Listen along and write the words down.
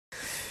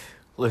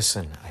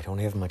Listen, I don't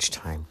have much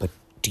time, but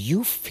do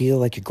you feel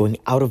like you're going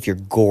out of your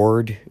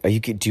gourd?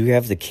 Do you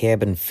have the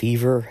cabin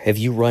fever? Have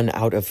you run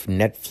out of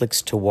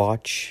Netflix to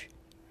watch?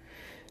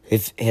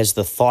 Has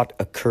the thought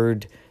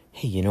occurred,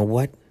 hey, you know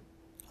what?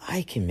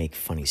 I can make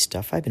funny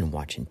stuff. I've been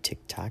watching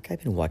TikTok.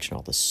 I've been watching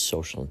all the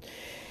social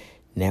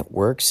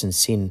networks and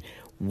seeing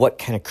what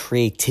kind of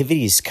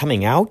creativity is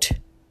coming out.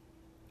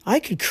 I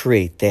could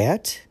create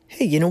that.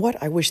 Hey, you know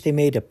what? I wish they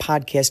made a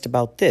podcast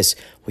about this.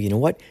 Well, you know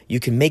what?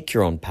 You can make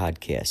your own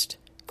podcast.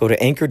 Go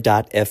to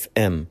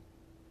anchor.fm.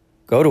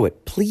 Go to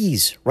it,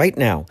 please, right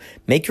now.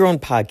 Make your own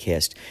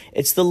podcast.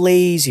 It's the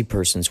lazy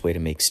person's way to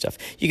make stuff.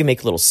 You can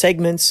make little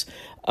segments.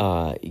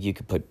 You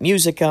can put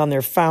music on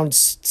there, found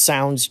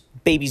sounds,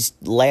 babies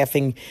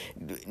laughing,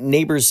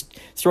 neighbors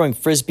throwing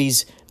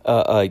frisbees,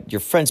 your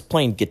friends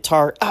playing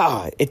guitar.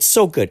 It's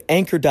so good.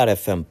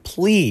 Anchor.fm.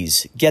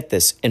 Please get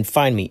this and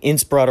find me.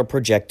 Inspirato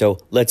Projecto.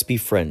 Let's be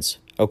friends.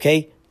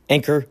 Okay?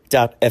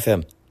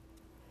 Anchor.fm.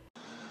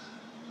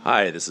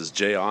 Hi, this is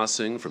Jay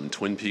Ossing from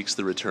Twin Peaks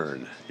The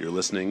Return. You're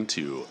listening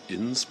to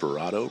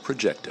Inspirato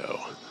Projecto.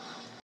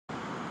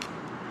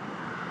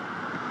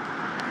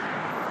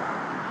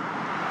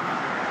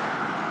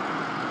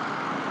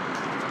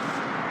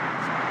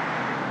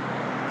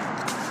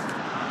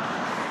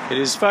 It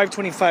is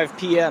 5:25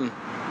 p.m.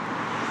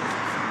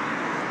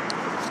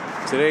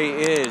 Today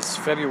is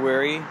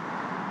February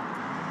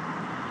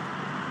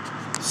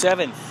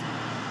 7th.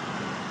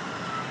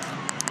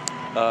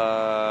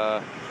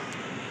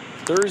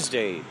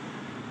 Thursday.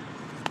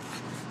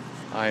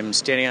 I'm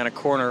standing on a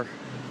corner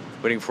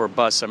waiting for a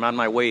bus. I'm on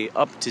my way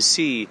up to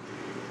see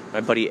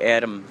my buddy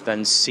Adam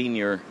Venn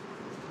Sr.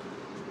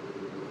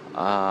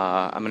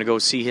 I'm going to go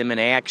see him in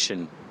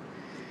action.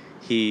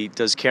 He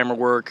does camera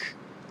work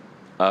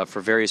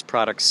for various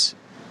products,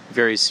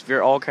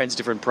 all kinds of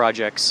different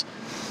projects,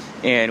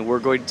 and we're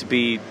going to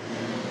be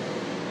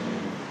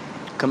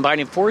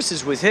combining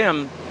forces with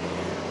him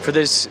for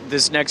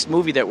this next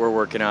movie that we're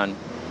working on.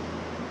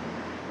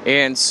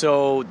 And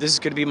so this is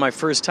going to be my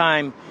first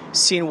time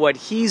seeing what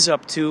he's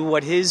up to,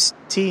 what his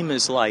team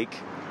is like,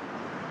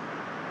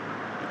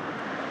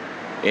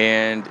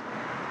 and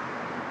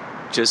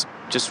just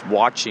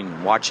watching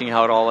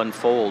how it all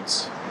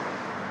unfolds.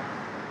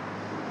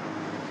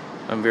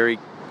 I'm very,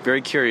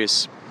 very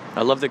curious.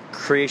 I love the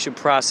creation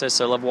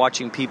process. I love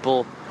watching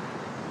people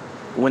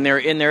when they're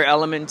in their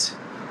element,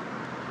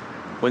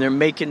 when they're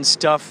making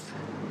stuff,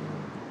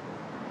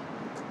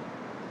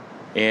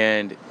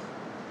 and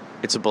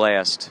it's a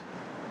blast.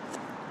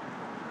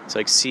 It's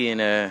like seeing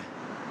it's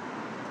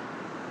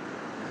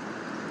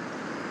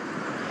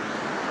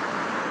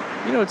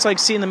like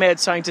seeing the mad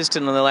scientist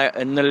in the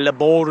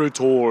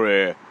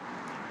laboratory,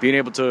 being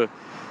able to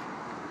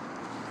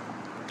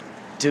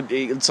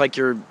it's like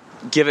you're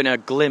given a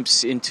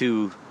glimpse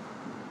into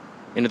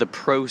the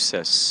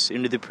process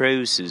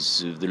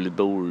of the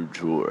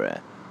laboratory.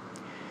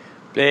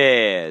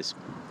 Please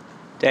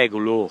take a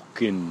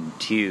look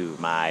into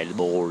my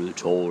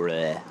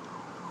laboratory.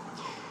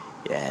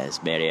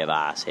 Yes, many of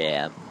us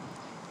here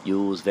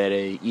use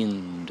very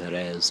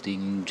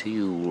interesting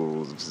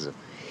tools.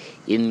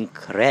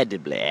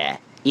 Incredibly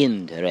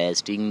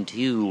interesting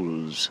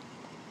tools.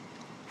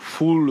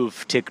 Full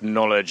of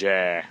technology.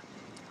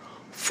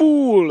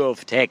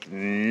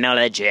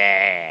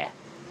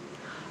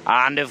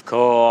 And of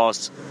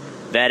course,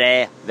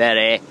 very,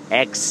 very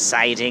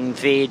exciting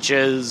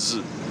features.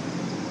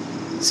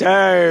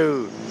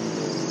 So,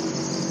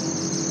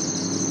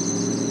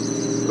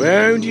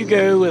 won't you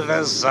go with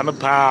us on a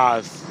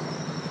path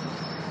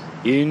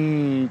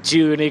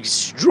into an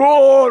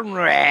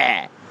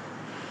extraordinary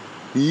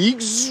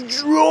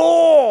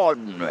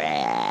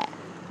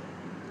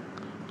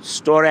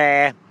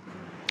story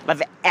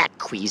of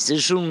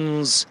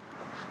acquisitions,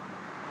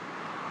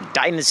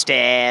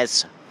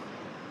 dynasties,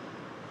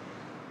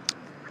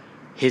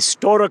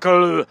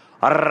 historical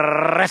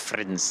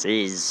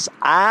references,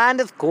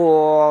 and of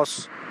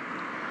course,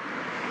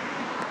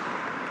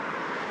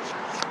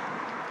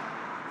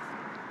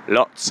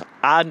 lots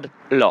and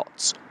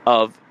lots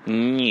of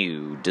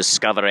new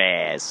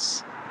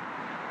discoveries.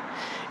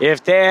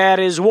 If there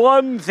is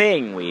one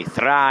thing we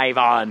thrive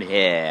on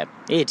here,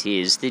 it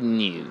is the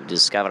new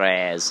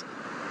discoveries.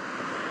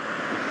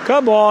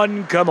 Come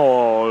on,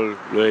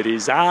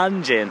 ladies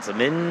and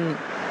gentlemen.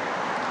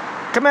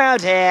 Come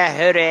out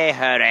here,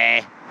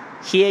 hurry.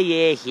 Hear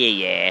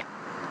ye.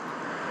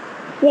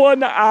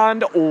 One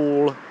and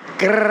all,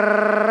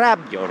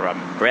 grab your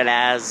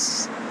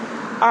umbrellas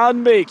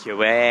and make your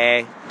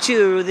way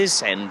to the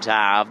center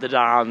of the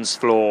dance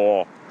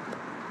floor.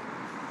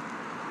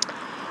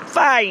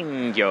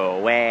 Find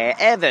your way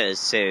ever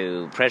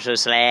so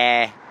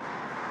preciously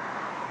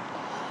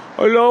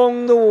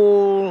along the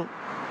wall,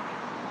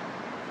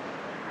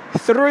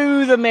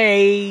 through the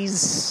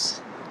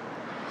maze,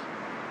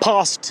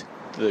 past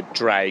the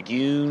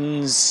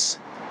dragoons,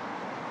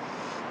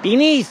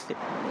 beneath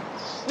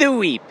the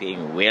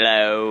weeping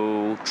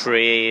willow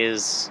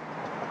trees,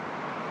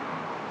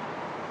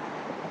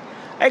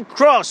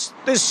 across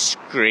the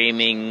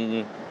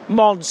screaming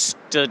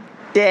monster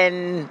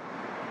den,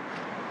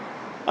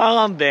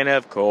 And then,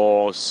 of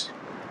course,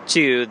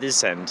 to the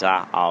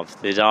center of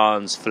the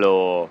dance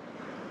floor.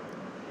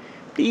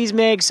 Please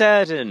make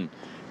certain,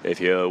 if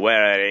you're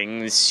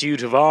wearing a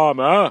suit of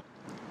armor,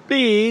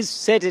 please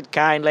set it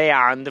kindly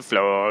on the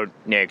floor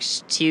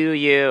next to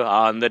you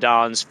on the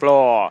dance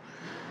floor.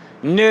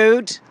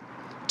 Note,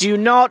 do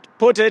not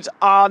put it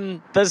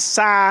on the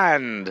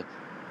sand.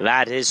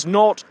 That is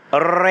not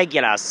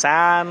regular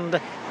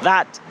sand.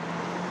 That,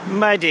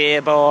 my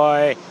dear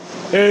boy,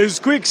 is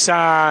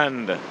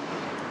quicksand.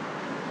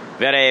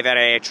 Very,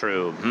 very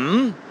true,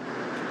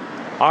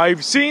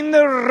 I've seen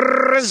the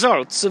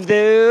results of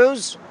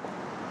those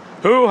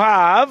who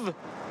have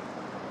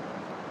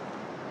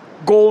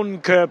gone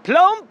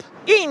kerplump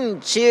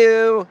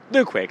into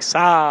the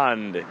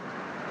quicksand.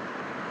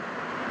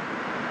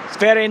 It's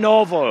very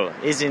novel,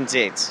 isn't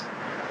it?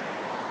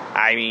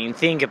 I mean,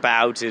 think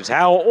about it.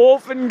 How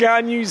often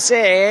can you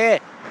say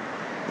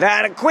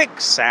that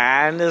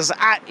quicksand is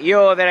at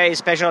your very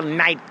special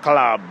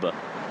nightclub?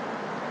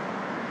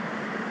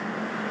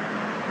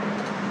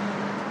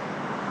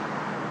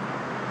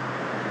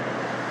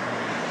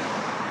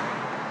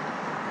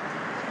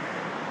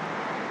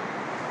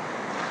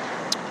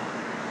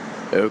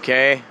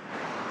 Okay,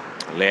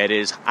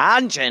 ladies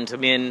and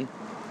gentlemen,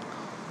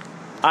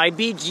 I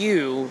bid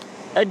you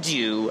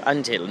adieu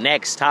until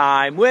next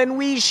time, when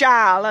we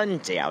shall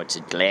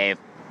undoubtedly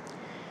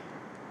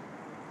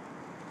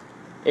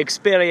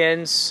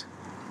experience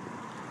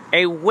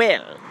a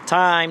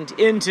well-timed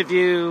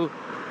interview.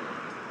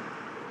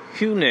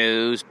 Who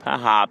knows,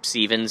 perhaps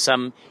even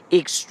some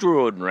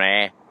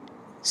extraordinary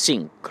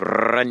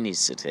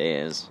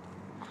synchronicities.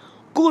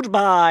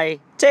 Goodbye,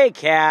 take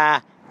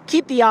care.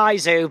 Keep the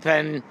eyes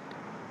open,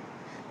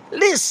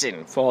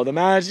 listen for the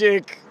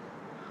magic,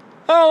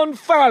 and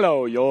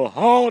follow your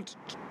heart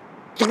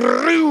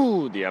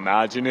through the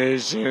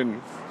imagination.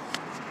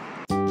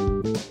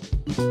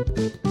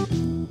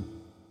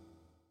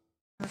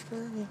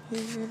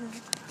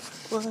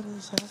 What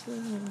is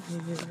happening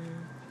here?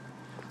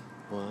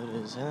 What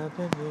is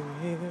happening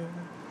here?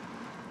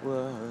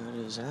 What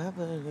is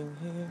happening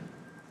here?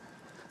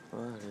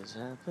 What is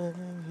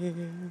happening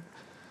here?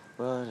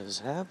 What is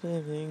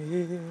happening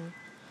here?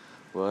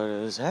 What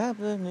is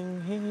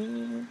happening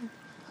here?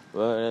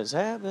 What is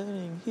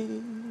happening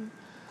here?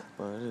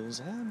 What is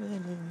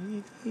happening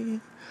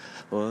here?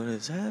 What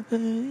is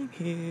happening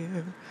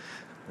here?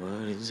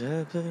 What is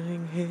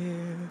happening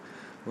here?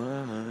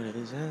 What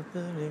is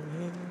happening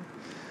here?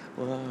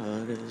 What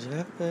is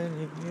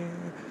happening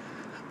here?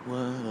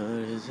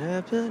 What is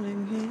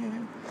happening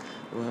here?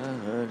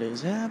 What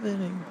is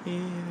happening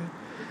here?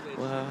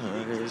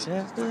 What is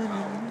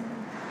happening?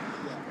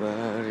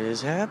 What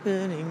is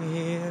happening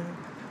here?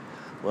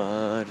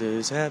 What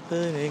is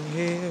happening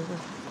here?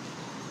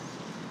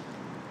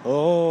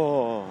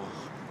 Oh,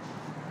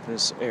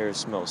 this air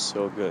smells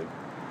so good.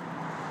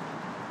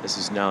 This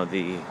is now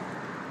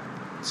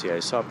see,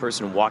 I saw a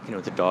person walking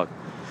with a dog,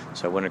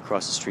 so I went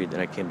across the street, then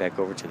I came back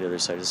over to the other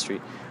side of the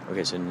street.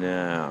 Okay, so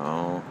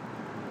now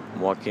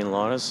I'm walking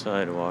along a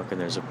sidewalk,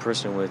 and there's a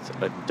person with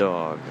a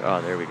dog.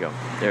 Oh, there we go.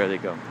 There they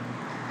go.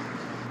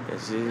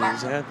 This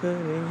is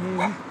happening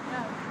here.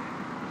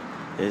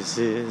 This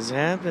is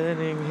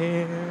happening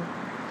here.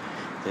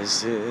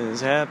 This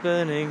is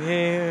happening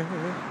here.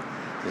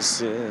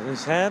 This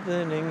is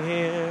happening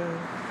here.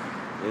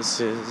 This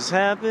is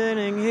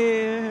happening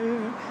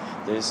here.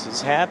 This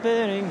is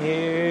happening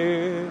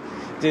here.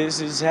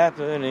 This is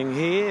happening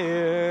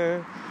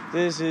here.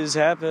 This is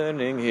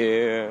happening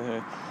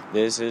here.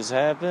 This is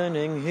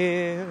happening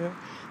here.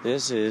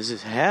 This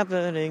is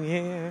happening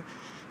here.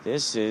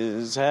 This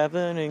is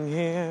happening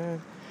here.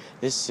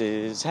 This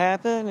is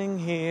happening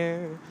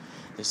here.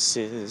 This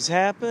is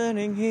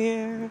happening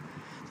here.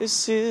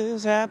 This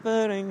is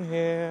happening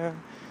here.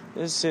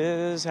 This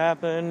is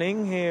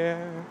happening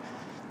here.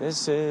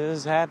 This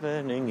is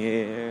happening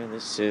here.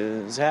 This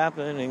is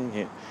happening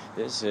here.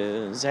 This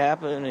is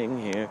happening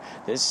here.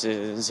 This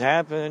is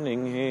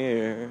happening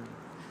here.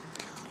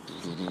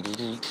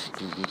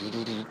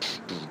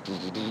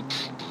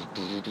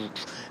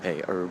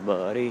 Hey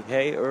everybody,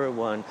 hey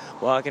everyone,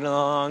 walking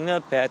along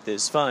the path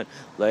is fun.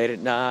 Late at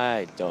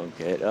night, don't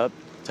get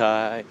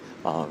uptight.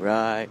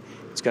 Alright,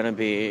 it's gonna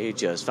be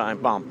just fine.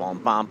 Bom bom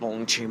bom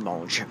boom chim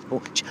boom chim boom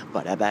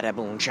bada bada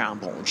boom chim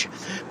boom chim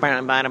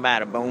bada bada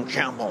bada boom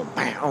chim boom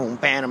bam bada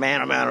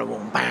bada bada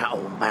boom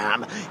bam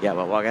bam. Yeah,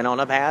 we're walking on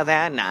the path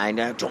at night.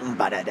 Don't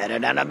bada da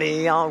da da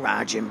be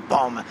alright, chim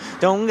boom.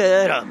 Don't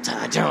get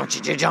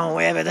uptight,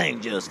 don't everything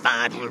just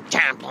fine.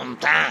 Chim boom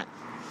time.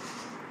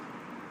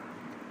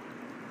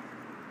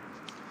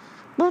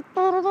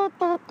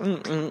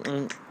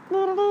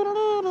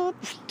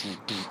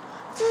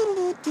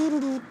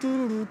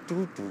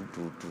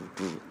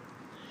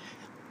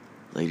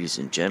 Ladies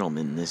and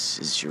gentlemen, this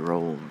is your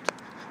old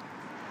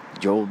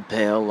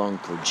pal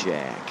Uncle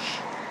Jack.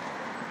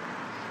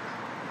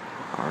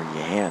 Are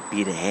you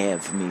happy to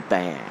have me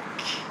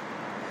back?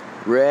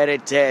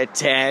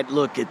 Rat-a-tat-tat,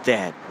 look at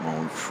that,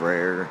 mon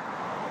frere.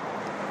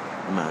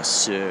 Ma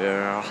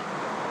sœur,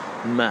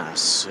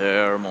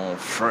 mon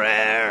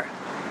frère.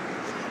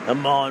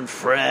 mon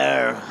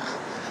frère,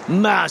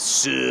 ma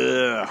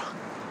soeur.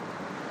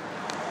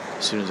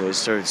 As soon as I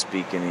started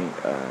speaking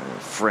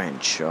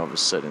French, all of a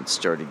sudden it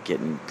started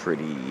getting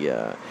pretty,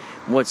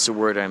 what's the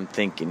word I'm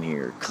thinking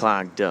here?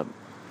 Clogged up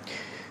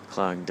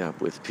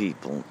with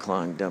people,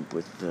 clogged up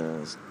with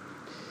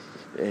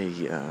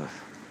a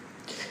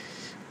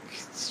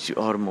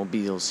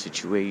automobile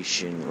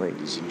situation,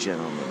 ladies and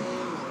gentlemen.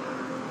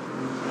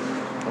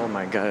 Oh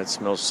my God, it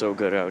smells so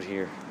good out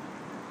here.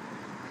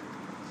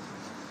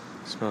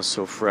 It smells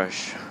so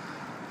fresh.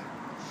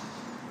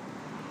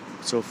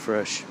 So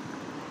fresh.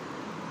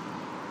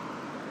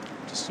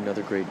 Just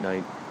another great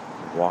night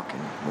walking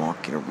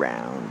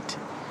around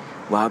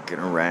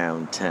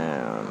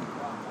town,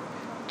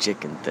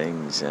 checking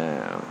things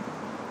out.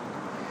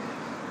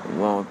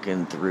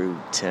 Walking through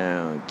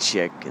town,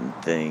 checking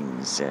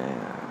things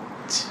out.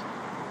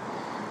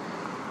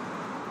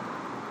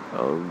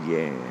 Oh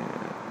yeah,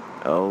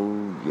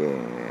 oh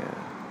yeah.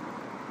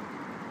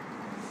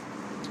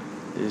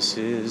 This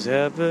is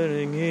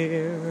happening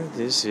here,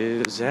 this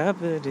is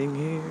happening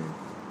here.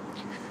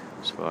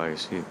 So I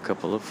see a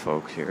couple of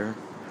folks here.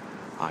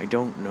 I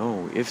don't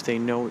know if they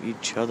know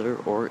each other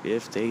or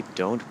if they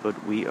don't,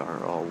 but we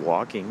are all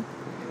walking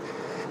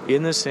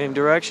in the same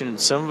direction.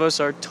 Some of us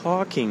are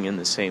talking in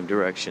the same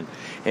direction.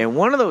 And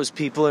one of those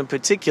people in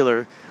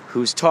particular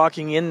who's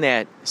talking in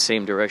that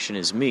same direction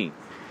is me.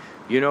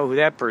 You know who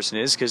that person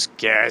is, because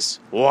guess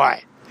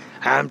what?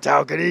 I'm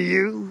talking to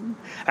you.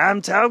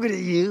 I'm talking to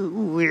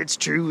you. It's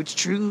true,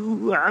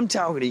 I'm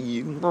talking to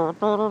you. It's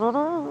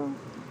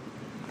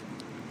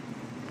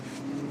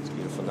a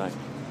beautiful night.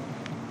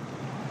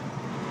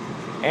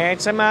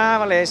 It's a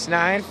marvelous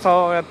night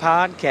for a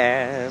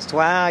podcast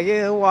while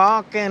you're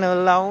walking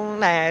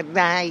alone at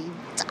night.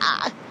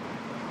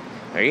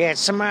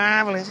 It's a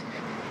marvelous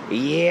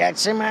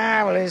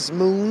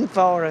moon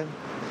for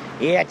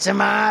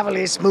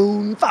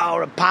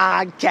a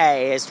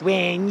podcast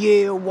when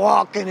you're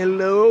walking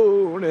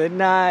alone at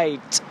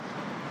night.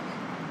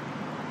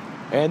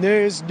 And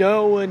there's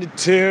no one to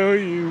tell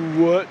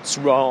you what's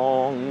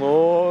wrong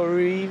or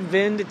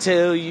even to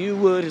tell you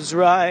what is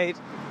right.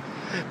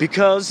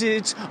 Because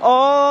it's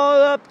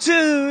all up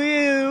to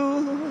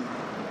you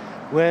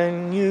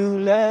when you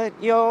let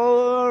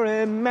your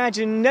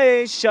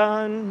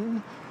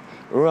imagination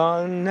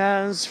run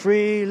as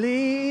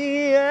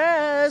freely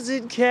as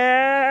it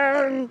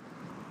can.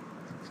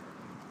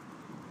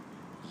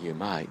 You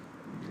might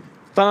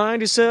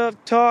find yourself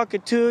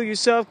talking to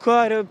yourself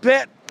quite a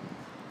bit.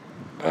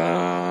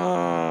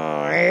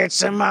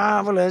 It's a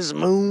marvelous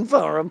moon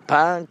for a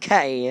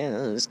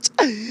podcast.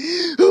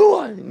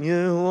 When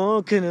you're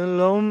walking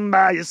alone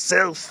by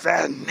yourself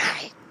at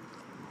night.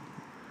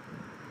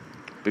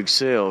 Big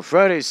sale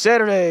Friday,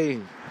 Saturday.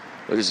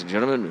 Ladies and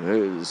gentlemen,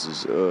 hey, this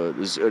is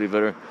Eddie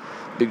Vedder.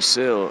 Big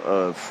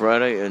sale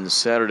Friday and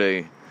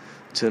Saturday,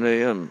 10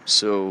 a.m.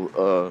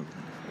 So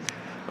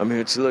I'm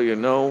here to let you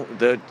know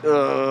that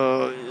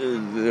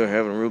they're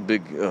having a real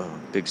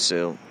big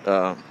sale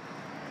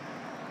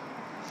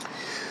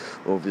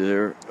over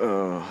there.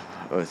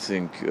 I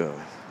think the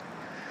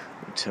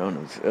town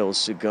of El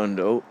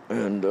Segundo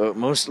and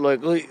most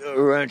likely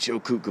Rancho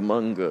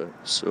Cucamonga.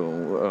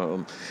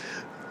 So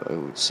I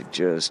would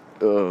suggest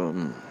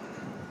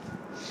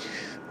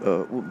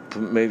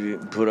maybe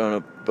put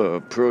on a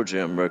Pro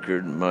Jam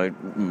record. My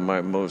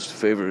most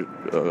favorite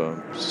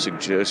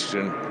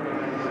suggestion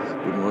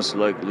would most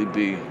likely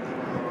be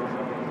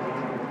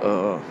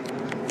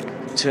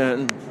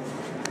 10.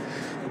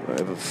 I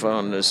have a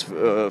fondness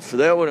for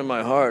that one in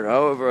my heart.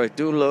 However, I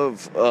do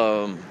love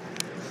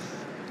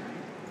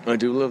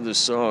this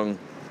song.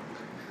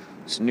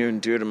 It's near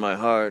and dear to my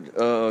heart.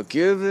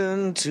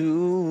 Given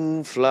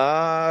to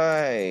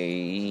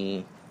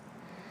fly.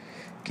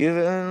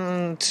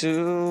 Given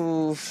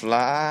to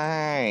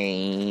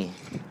fly.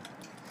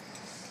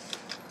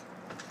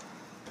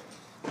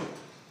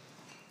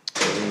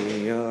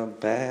 We are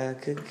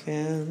back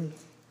again.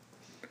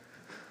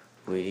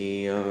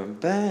 We are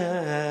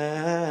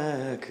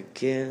back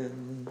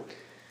again.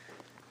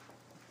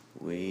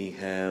 We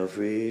have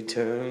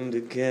returned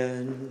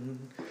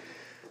again.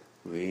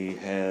 We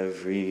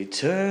have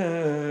returned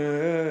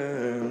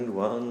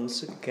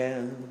once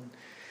again.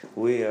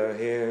 We are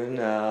here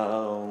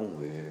now.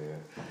 We're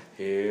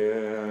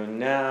here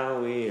now.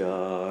 We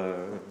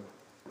are.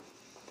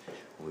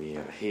 We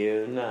are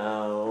here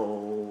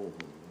now.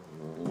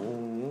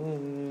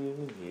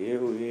 Here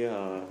we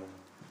are.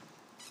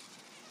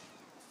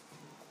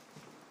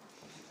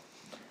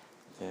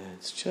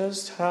 That's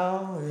just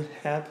how it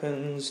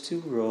happens to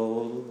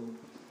roll.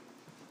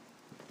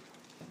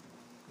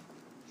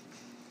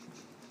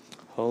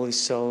 Holy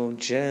soul,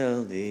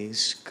 jelly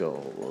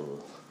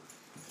skull.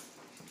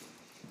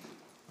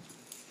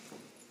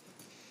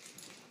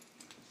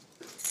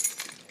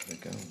 Here we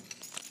go.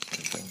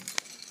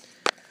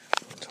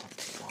 We'll talk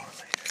more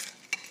later.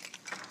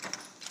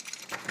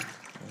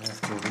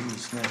 After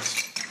these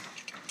next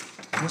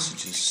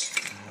messages, I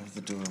have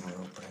the door we're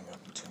opening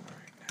up to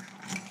right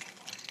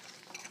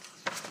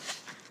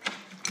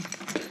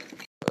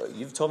now.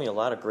 you've told me a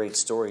lot of great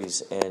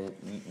stories, and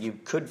you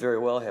could very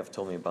well have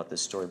told me about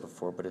this story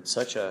before, but it's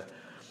such a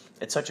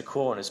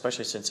cool one,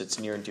 especially since it's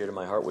near and dear to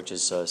my heart, which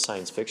is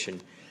science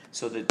fiction.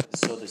 So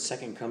the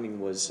Second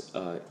Coming was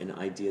an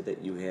idea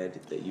that you had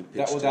that you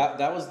pitched.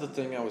 That was the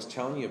thing I was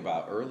telling you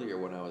about earlier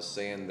when I was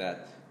saying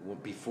that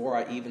before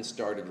I even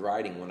started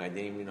writing, when I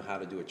didn't even know how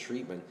to do a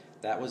treatment,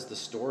 that was the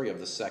story of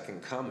the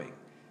Second Coming.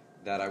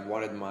 That I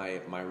wanted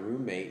my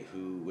roommate,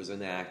 who was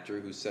an actor,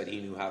 who said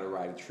he knew how to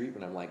write a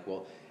treatment. I'm like,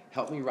 well,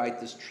 help me write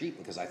this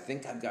treatment, because I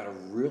think I've got a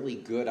really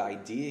good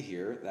idea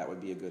here. That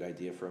would be a good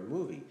idea for a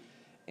movie.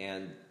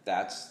 And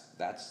that's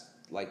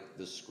like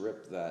the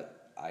script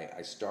that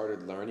I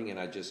started learning, and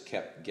I just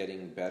kept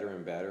getting better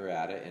and better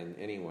at it. And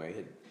anyway,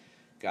 it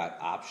got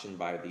optioned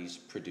by these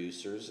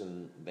producers,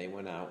 and they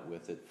went out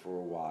with it for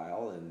a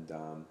while,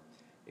 and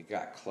it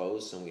got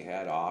close, and we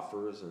had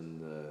offers,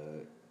 and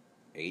the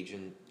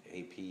agent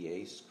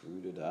APA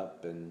screwed it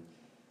up, and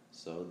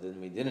so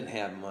then we didn't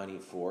have money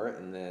for it,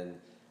 and then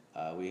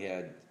we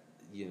had,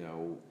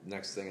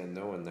 next thing I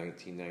know, in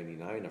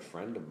 1999, a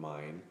friend of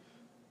mine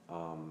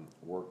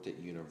worked at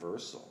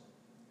Universal,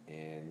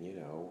 and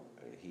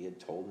he had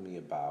told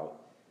me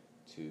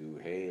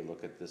hey,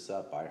 look at this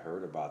up, I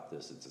heard about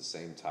this, it's the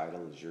same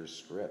title as your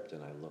script,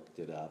 and I looked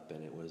it up,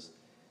 and it was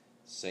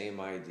same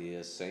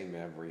idea, same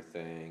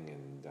everything,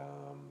 and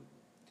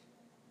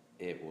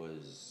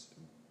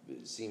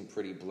it seemed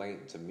pretty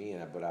blatant to me,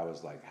 but I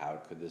was like, how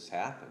could this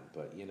happen?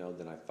 But,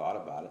 then I thought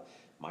about it.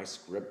 My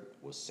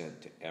script was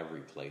sent to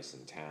every place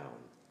in town,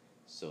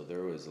 so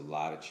there was a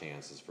lot of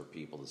chances for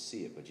people to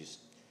see it. But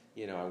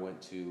I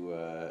went to,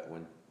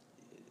 when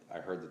I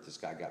heard that this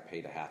guy got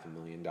paid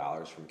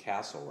 $500,000 from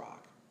Castle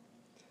Rock.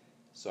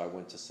 So I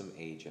went to some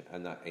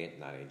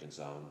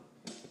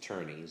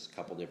attorneys, a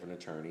couple different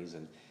attorneys,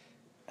 and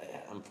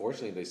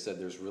unfortunately they said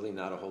there's really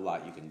not a whole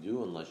lot you can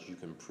do unless you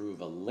can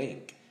prove a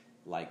link,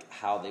 like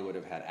how they would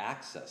have had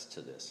access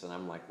to this. And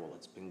I'm like, well,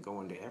 it's been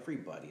going to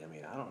everybody. I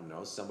mean, I don't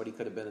know. Somebody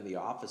could have been in the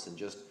office and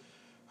just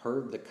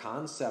heard the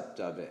concept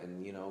of it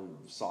and,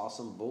 saw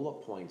some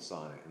bullet points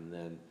on it. And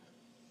then,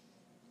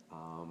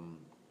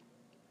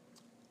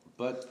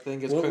 but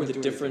thing is, what were the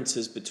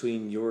differences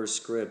between your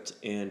script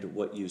and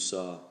what you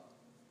saw?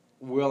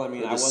 Well, I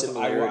mean, I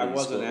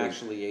wasn't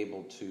actually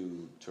able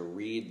to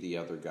read the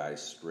other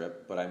guy's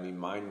script, but I mean,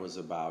 mine was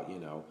about,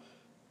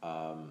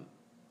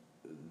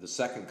 the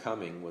Second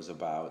Coming was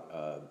about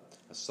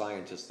a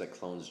scientist that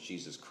clones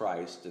Jesus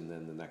Christ, and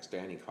then the next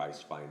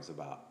Antichrist finds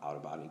out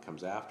about it and he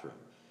comes after him.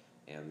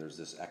 And there's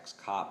this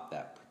ex-cop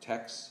that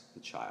protects the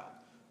child.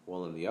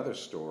 Well, in the other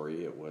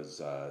story, it was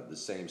the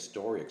same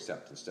story,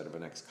 except instead of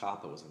an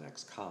ex-cop, it was an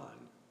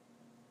ex-con.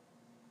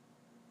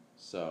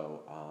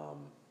 So...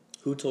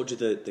 who told you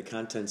the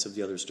contents of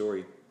the other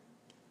story?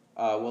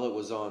 Well, it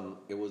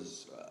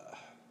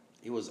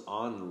was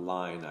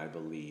online, I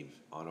believe,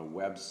 on a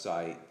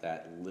website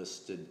that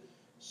listed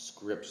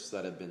scripts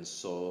that had been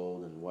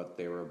sold and what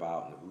they were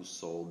about and who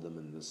sold them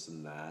and this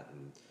and that.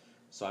 And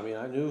so, I mean,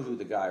 I knew who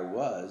the guy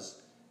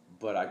was,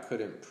 but I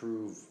couldn't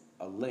prove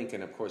a link.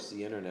 And of course,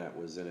 the internet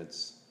was in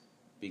its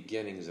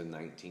beginnings in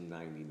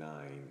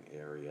 1999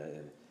 area.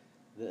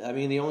 And I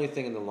mean, the only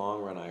thing in the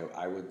long run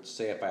I would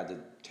say, if I had to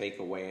take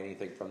away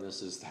anything from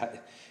this, is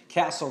that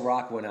Castle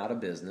Rock went out of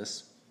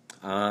business.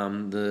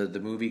 The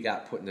movie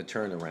got put in the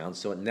turnaround,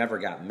 so it never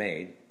got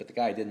made, but the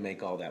guy didn't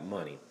make all that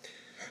money.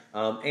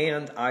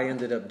 And I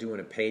ended up doing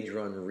a page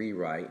run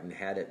rewrite and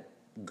had it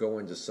go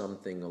into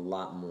something a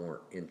lot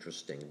more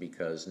interesting,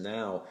 because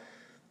now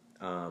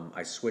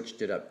I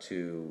switched it up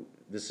to,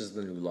 this is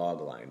the new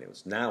log line.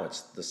 Now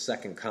it's the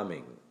Second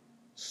Coming,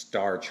 the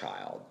Star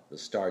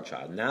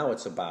Child. Now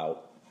it's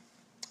about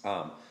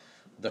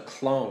the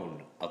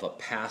clone of a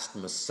past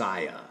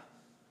Messiah,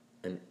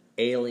 an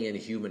alien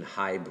human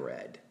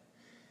hybrid,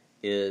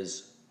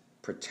 is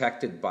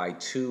protected by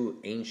two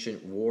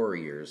ancient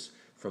warriors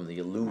from the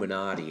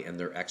Illuminati and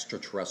their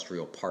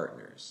extraterrestrial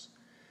partners.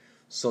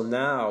 So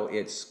now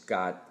it's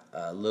got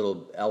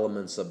little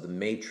elements of the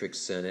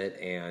Matrix in it,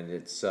 and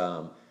it's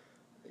in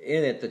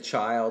it, the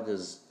child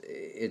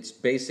it's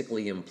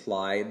basically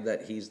implied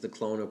that he's the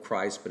clone of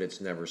Christ, but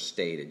it's never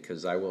stated,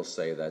 because I will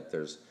say that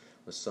there's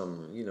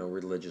some,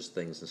 religious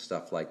things and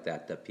stuff like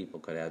that people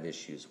could have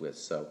issues with.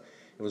 So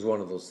it was one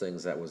of those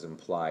things that was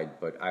implied,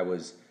 but I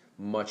was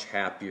much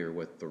happier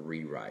with the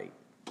rewrite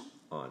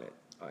on it.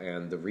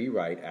 And the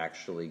rewrite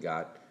actually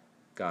got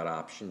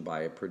optioned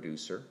by a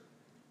producer,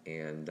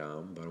 and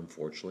but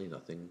unfortunately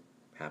nothing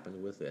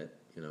happened with it,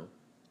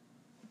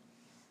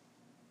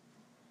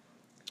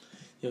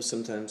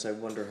 Sometimes I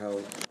wonder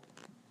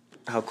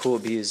how cool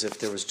it'd be is if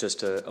there was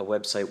just a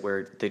website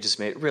where they just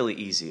made it really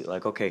easy.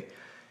 Like, okay,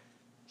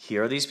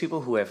 here are these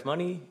people who have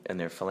money, and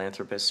they're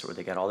philanthropists, or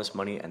they got all this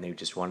money, and they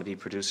just want to be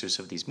producers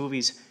of these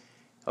movies.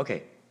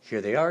 Okay,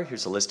 here they are.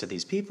 Here's a list of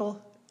these people,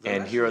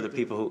 and here are the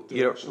people who...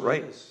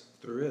 right.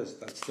 There is.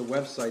 That's the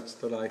websites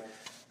that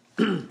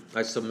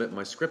I submit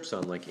my scripts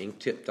on, like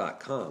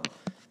inktip.com.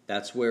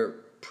 That's where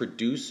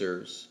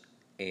producers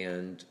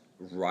and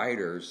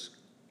writers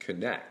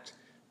connect.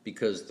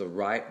 because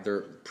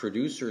their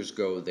producers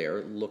go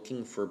there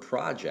looking for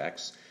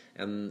projects,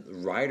 and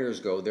writers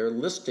go there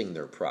listing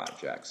their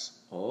projects.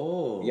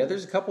 Oh. Yeah,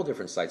 there's a couple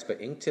different sites, but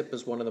Inktip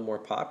is one of the more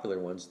popular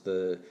ones.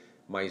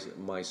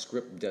 My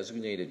script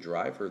designated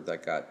driver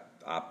that got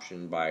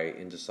optioned by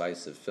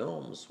Indecisive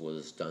Films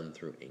was done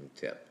through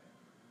Inktip.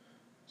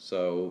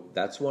 So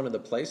that's one of the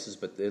places,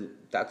 but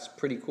that's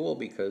pretty cool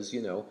because,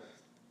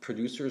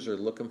 producers are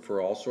looking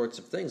for all sorts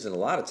of things, and a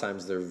lot of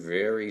times they're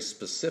very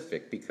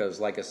specific because,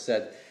 like I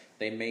said,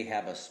 they may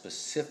have a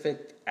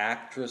specific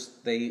actress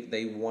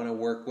they want to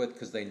work with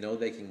because they know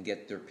they can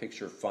get their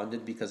picture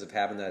funded because of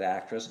having that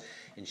actress,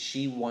 and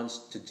she wants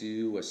to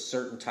do a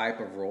certain type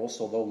of role,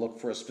 so they'll look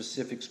for a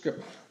specific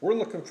script. We're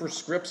looking for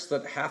scripts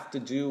that have to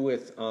do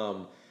with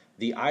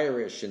the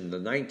Irish in the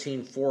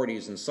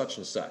 1940s and such,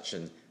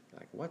 and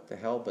like, what the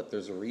hell? But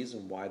there's a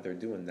reason why they're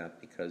doing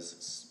that,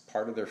 because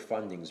part of their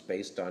funding is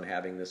based on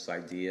having this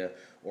idea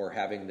or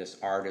having this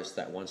artist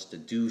that wants to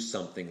do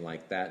something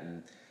like that,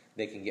 and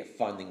they can get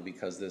funding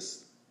because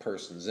this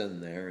person's in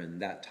there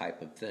and that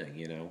type of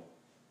thing,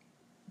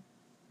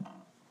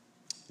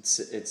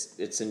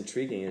 It's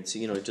intriguing. It's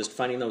just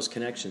finding those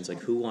connections, like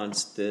who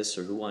wants this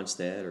or who wants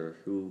that or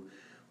who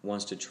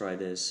wants to try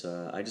this.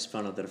 I just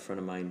found out that a friend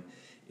of mine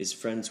is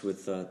friends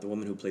with the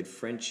woman who played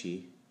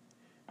Frenchie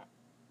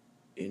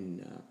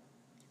in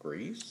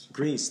Grease,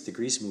 the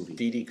Grease movie.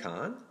 Didi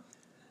Khan?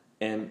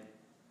 And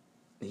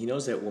he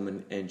knows that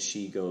woman, and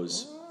she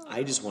goes,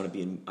 I just want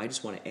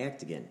to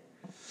act again.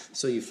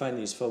 So you find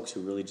these folks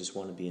who really just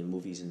want to be in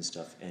movies and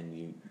stuff, and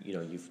you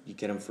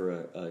get them for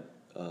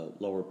a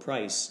lower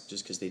price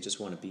just because they just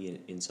want to be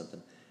in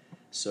something.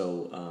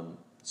 So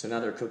now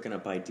they're cooking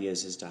up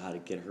ideas as to how to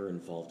get her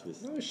involved with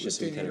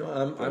some kind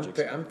of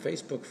projects. I'm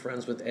Facebook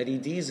friends with Eddie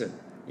Deason.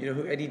 You know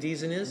who Eddie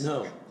Deason is?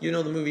 No. You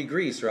know the movie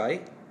Grease,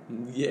 right?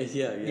 Yeah.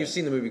 You've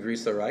seen the movie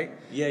Grease, though, right?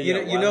 Yeah.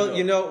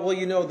 You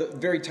know the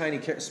very tiny,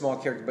 small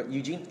character, but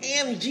Eugene,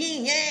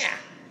 yeah.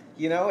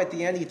 At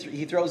the end,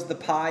 he throws the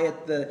pie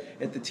at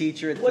the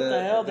teacher. What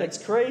the hell?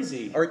 That's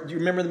crazy. Or do you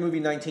remember the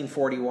movie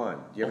 1941?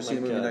 Do you ever see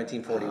the movie God.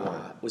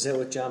 1941? Was that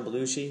with John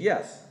Belushi?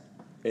 Yes.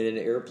 In an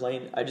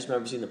airplane? I just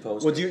remember seeing the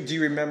poster. Well, do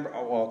you remember?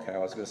 Oh, okay. I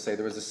was going to say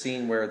there was a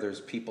scene where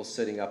there's people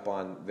sitting up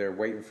on. They're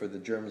waiting for the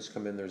Germans to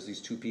come in. There's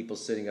these two people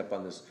sitting up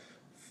on this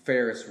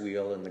Ferris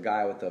wheel, and the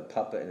guy with the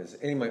puppet. And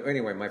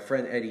anyway, my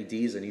friend Eddie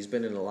Deason, he's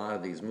been in a lot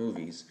of these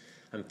movies.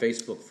 I'm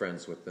Facebook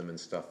friends with them and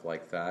stuff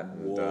like that.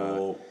 And,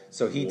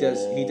 so he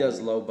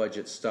does low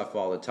budget stuff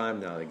all the time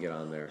now to get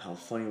on there. How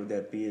funny would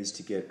that be is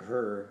to get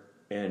her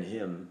and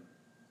him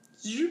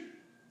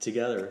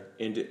together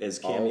as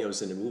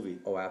cameos in the movie?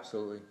 Oh,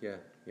 absolutely. Yeah,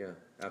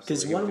 absolutely.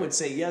 Because one would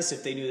say yes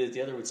if they knew that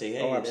the other would say,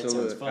 hey, that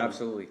sounds fun.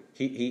 Absolutely.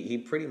 He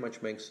pretty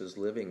much makes his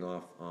living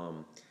off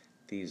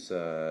these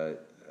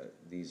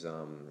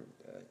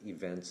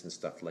events and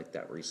stuff like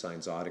that where he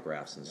signs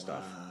autographs and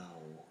stuff. Wow.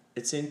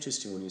 It's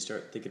interesting when you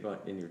start thinking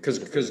about in your because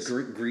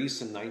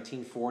Grease in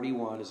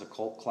 1941 is a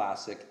cult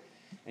classic,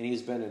 and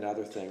he's been in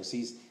other things.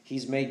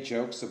 He's made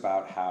jokes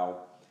about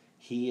how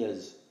he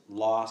has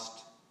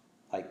lost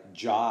like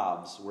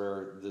jobs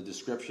where the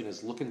description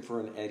is looking for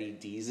an Eddie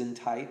Deason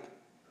type,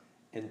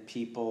 and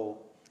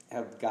people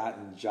have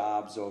gotten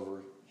jobs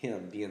over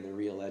him being the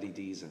real Eddie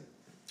Deason.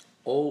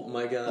 Oh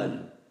my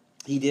God.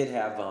 He did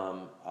have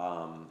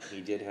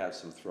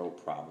some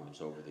throat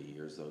problems over the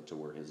years, though, to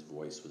where his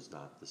voice was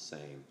not the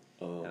same,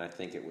 and I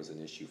think it was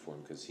an issue for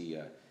him because he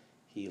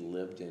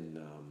lived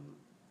in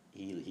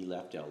he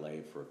left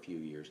L.A. for a few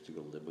years to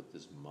go live with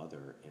his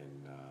mother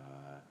in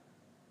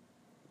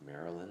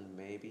Maryland,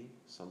 maybe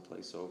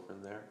someplace over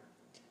in there,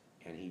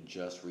 and he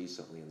just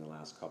recently, in the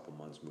last couple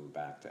months, moved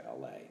back to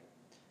L.A.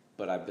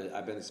 But I've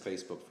been his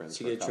Facebook friend.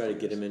 So you gonna try to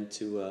get him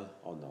into?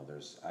 Oh no,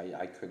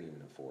 I couldn't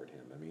even afford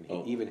him. I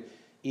mean,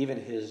 even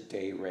his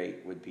day rate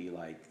would be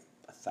like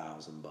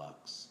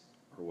 $1,000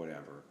 or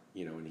whatever,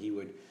 and he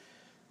would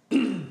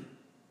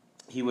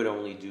he would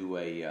only do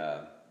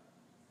a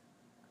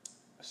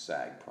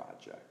SAG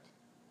project,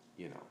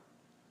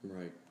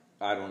 Right.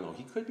 I don't know.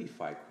 He could be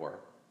FICOR.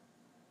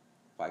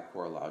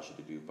 FICOR allows you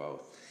to do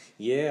both.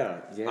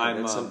 Yeah,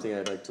 that's something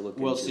I'd like to look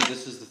into. Well, see,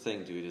 this is the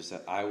thing, dude, is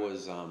that I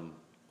was on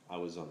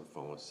the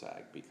phone with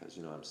SAG because,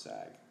 I'm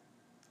SAG.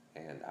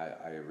 And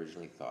I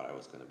originally thought I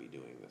was going to be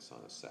doing this on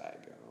a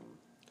SAG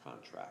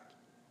contract.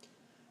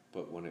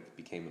 But when it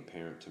became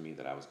apparent to me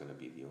that I was going to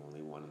be the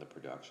only one in the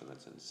production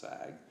that's in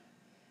SAG,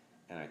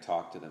 and I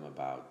talked to them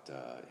about,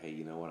 hey,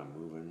 you know what, I'm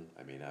moving.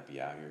 I may not be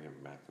out here,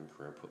 get back in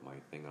career, put my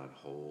thing on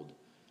hold.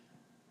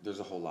 There's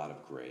a whole lot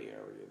of gray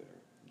area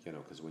there,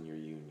 because when you're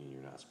union,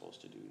 you're not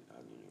supposed to do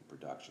union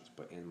productions.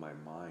 But in my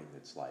mind,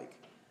 it's like,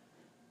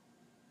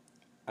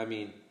 I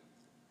mean,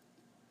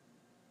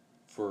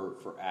 for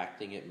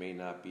acting, it may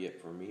not be it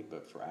for me,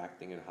 but for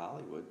acting in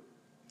Hollywood,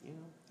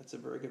 that's a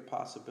very good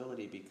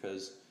possibility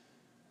because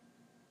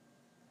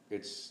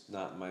it's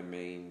not my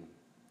main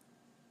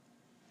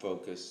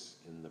focus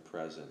in the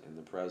present. In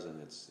the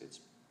present, it's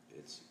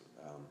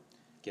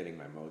getting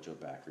my mojo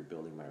back,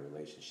 rebuilding my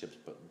relationships.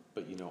 But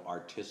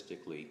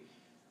artistically,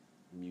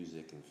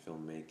 music and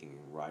filmmaking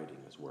and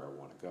writing is where I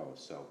want to go.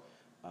 So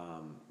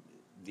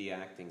the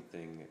acting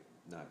thing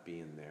not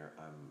being there,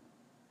 I'm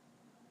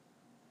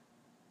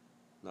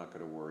not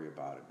going to worry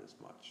about it as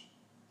much.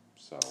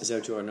 So Is that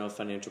what you are now,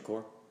 financial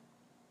core?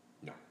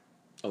 no.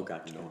 Oh,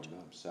 gotcha. No,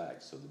 I'm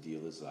SAG. So the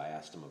deal is, I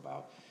asked him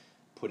about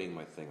putting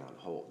my thing on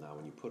hold. Now,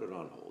 when you put it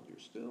on hold, you're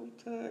still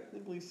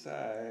technically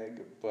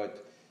SAG,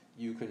 but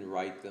you can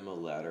write them a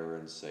letter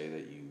and say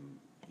that you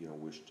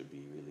wish to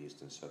be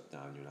released and shut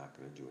down. You're not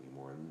going to do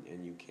anymore,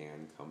 and you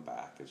can come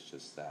back. It's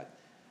just that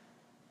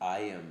I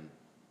am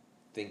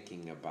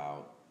thinking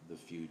about the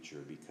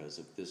future, because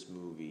if this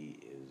movie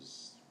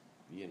is,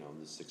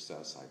 the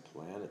success I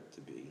plan it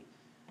to be,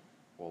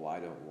 well, I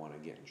don't want to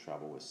get in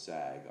trouble with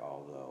SAG,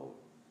 although,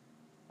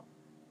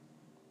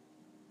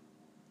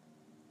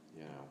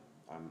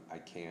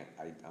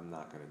 I'm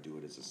not going to do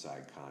it as a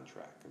SAG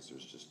contract, because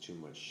there's just too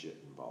much shit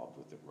involved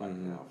with it right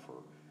now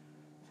for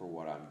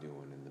what I'm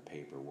doing in the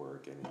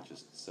paperwork, and it's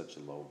just such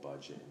a low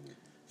budget. And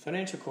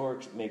Financial core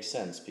makes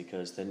sense,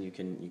 because then you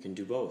can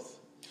do both,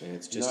 and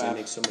it's just it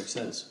makes so much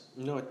sense.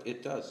 No,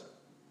 it does.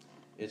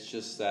 It's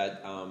just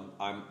that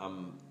I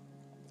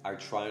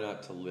try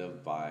not to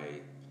live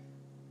by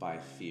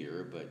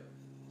fear, but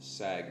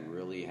SAG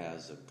really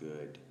has a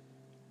good,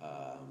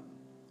 how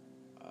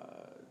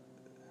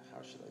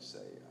should I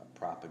say,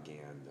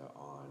 propaganda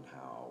on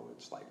how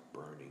it's like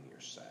burning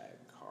your SAG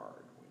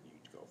card when you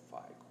go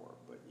FI-Corp.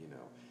 But,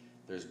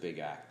 there's big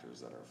actors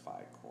that are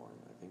FI-Corp,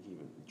 and I think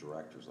even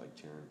directors like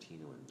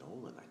Tarantino and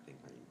Nolan, I think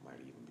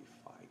might even be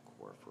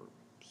FI-Corp for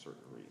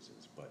certain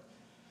reasons. But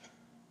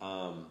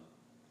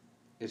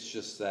it's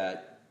just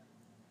that,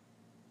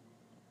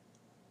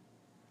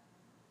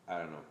 I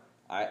don't know.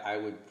 I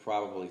would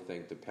probably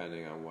think,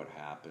 depending on what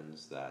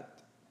happens, that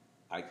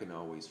I can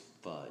always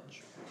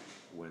fudge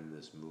when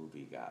this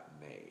movie got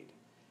made.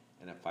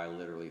 And if I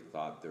literally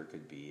thought there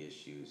could be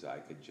issues, I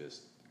could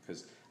just,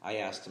 because I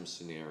asked him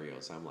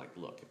scenarios. I'm like,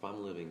 look, if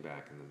I'm living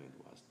back in the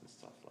Midwest and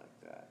stuff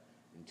like that,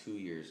 and 2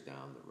 years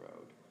down the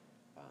road,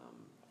 a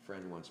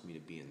friend wants me to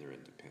be in their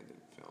independent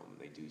film, and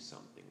they do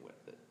something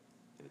with it,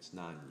 and it's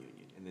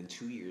non-union. And then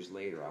 2 years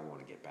later, I want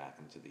to get back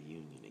into the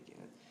union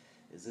again.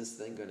 Is this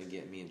thing going to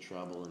get me in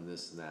trouble and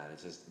this and that?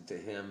 It's just, to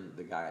him,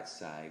 the guy at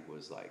SAG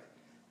was like,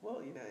 well,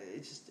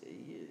 it's just,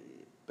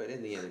 but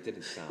in the end, it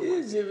didn't sound like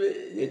it.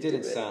 It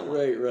didn't sound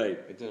like it. Right.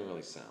 It didn't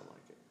really sound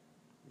like it,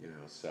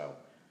 so.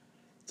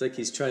 It's like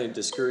he's trying to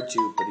discourage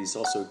you, but he's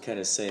also kind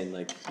of saying,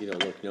 like,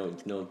 look, no,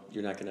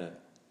 you're not going to,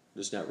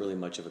 there's not really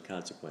much of a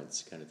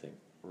consequence kind of thing.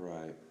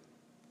 Right.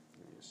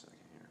 Give me a second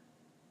here.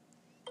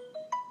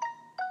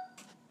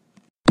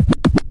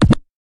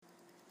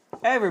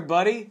 Hey,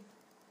 everybody.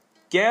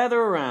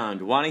 Gather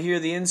around. Want to hear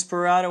the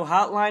Inspirato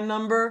hotline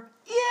number?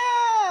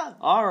 Yeah!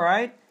 All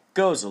right.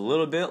 Goes a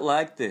little bit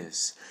like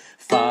this.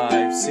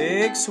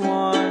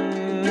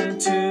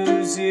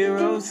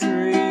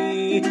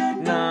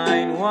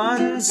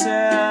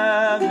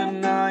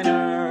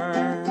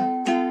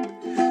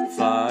 561-203-9179er.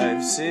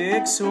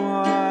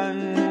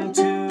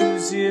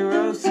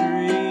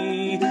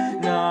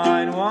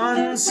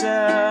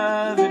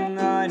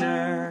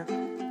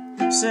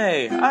 561-203-9179er.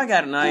 Say, I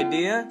got an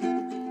idea.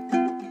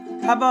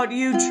 How about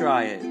you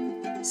try it?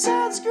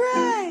 Sounds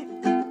great!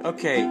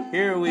 Okay,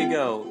 here we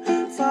go.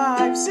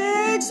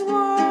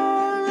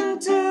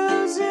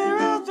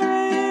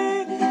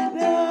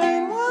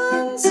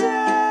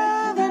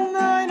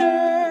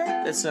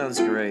 561-203-9179er. That sounds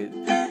great.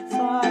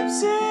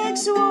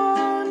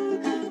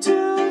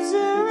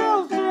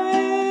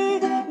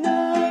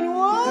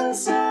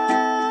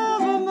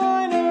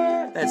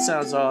 561-203-9179er. That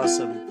sounds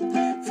awesome.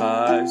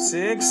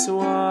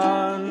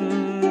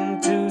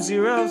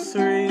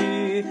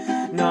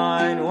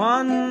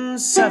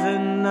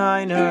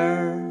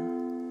 561-203-9179er.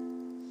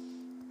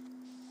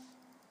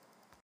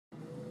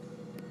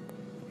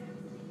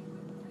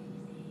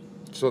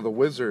 So the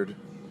wizard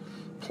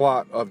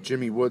plot of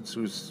Jimmy Woods,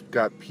 who's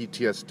got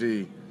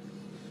PTSD,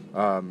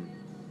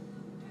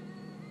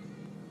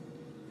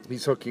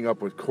 he's hooking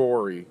up with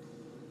Corey,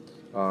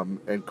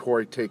 and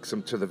Corey takes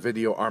him to the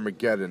video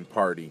Armageddon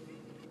party.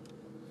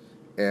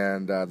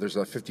 And there's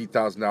a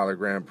 $50,000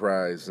 grand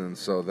prize, and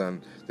so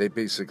then they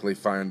basically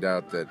find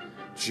out that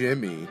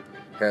Jimmy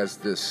has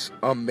this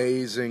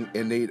amazing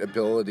innate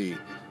ability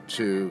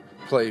to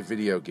play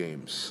video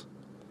games.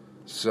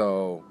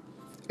 So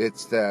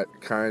it's that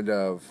kind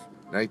of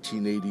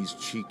 1980s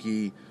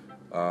cheeky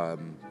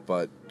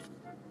but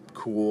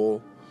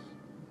cool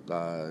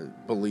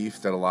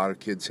belief that a lot of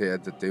kids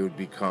had, that they would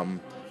become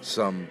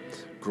some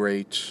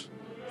great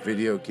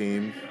video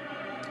game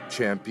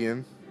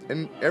champion.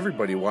 And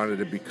everybody wanted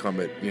to become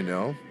it,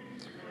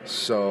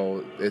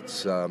 So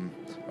it's a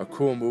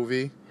cool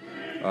movie.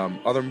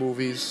 Other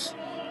movies,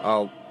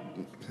 I'll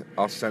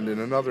send in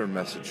another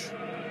message.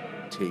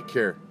 Take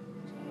care.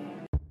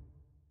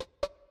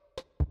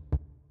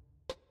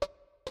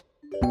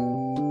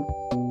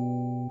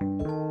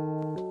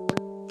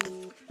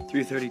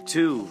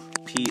 3:32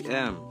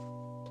 p.m.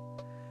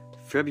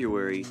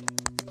 February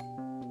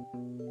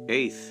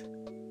 8th,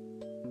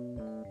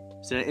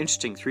 Isn't that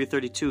interesting?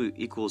 332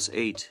 equals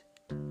 8.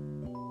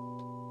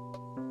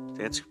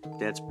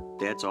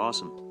 That's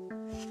awesome.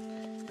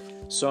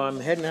 So I'm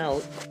heading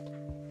out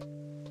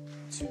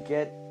to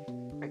get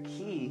a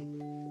key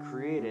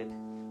created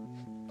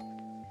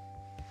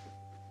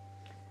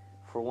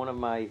for one of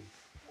my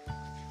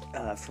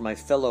for my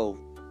fellow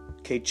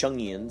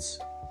K-Chungians,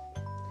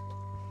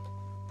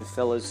 the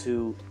fellas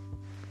who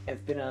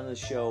have been on the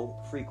show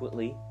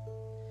frequently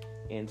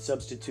and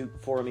substitute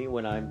for me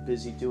when I'm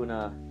busy doing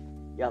a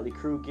Yachtly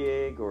Crew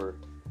gig or,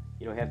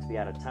 have to be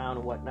out of town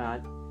and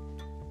whatnot.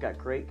 Got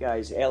great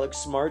guys. Alex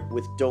Smart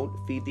with Don't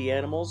Feed the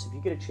Animals. If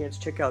you get a chance,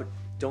 check out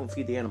Don't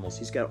Feed the Animals.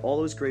 He's got all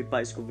those great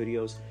bicycle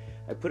videos.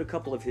 I put a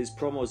couple of his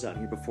promos on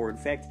here before. In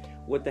fact,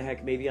 what the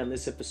heck, maybe on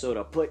this episode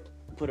I'll put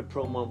a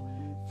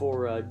promo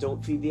for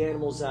Don't Feed the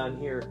Animals on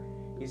here.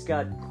 He's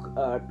got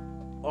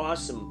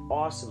awesome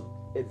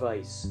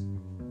advice.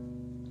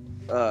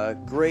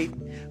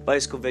 Great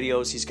bicycle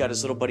videos. He's got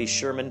his little buddy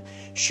Sherman.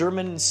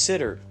 Sherman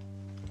Sitter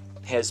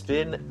has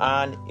been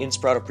on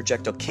Inspirato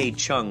Projecto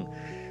K-Chung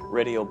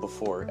radio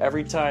before.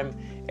 Every time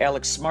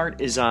Alex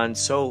Smart is on,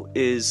 so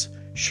is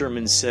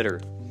Sherman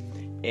Sitter.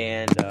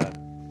 And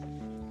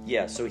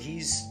so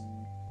he's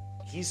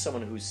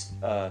someone who's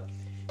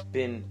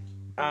been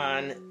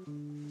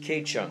on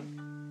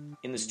K-Chung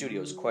in the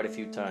studios quite a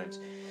few times.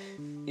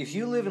 If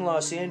you live in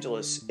Los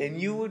Angeles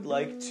and you would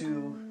like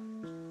to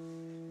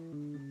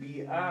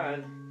be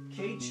on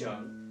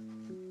K-Chung,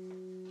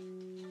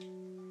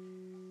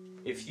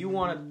 if you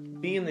want to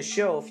be in the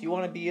show, if you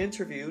want to be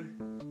interviewed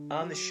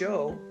on the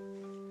show,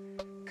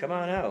 come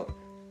on out.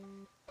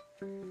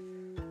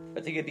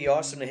 I think it'd be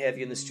awesome to have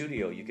you in the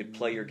studio. You could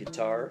play your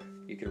guitar,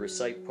 you could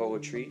recite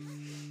poetry,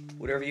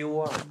 whatever you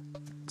want.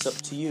 It's up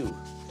to you.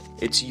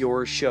 It's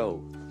your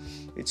show.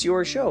 It's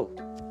your show.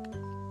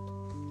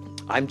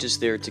 I'm just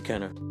there to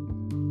kind of...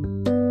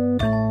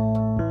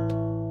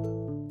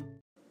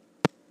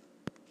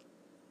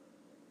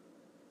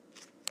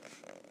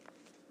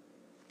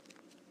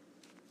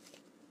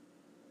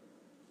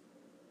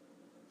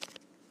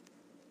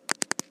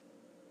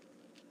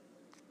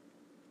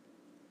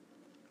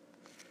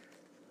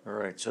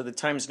 Alright, so the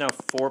time is now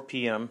 4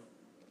 p.m.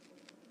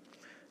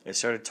 I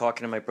started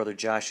talking to my brother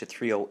Josh at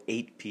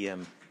 3:08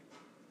 p.m.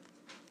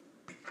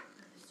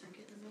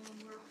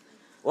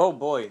 Oh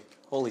boy,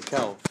 holy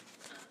cow.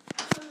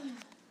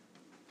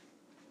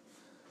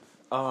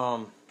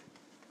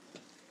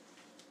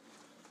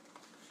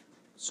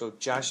 So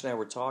Josh and I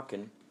were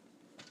talking,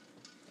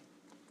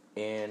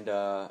 and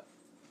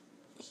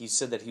he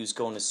said that he was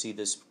going to see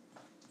this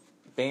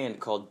band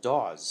called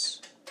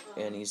Dawes.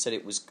 And he said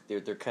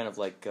they're kind of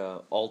like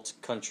alt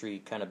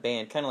country kind of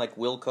band, kind of like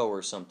Wilco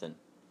or something.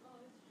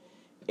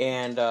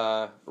 And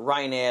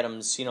Ryan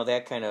Adams,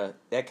 that kind of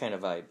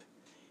vibe.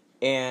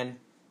 And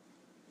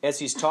as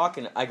he's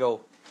talking, I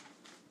go,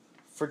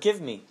 "Forgive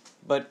me,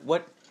 but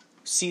what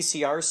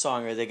CCR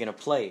song are they going to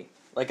play?"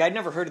 Like, I'd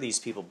never heard of these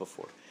people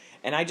before.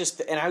 And I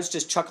was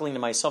just chuckling to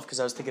myself because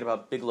I was thinking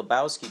about Big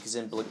Lebowski, because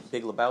in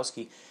Big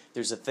Lebowski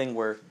there's a thing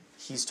where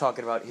he's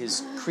talking about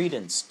his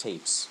Creedence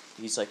tapes.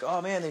 He's like,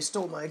 "Oh man, they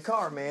stole my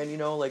car, man.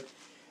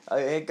 I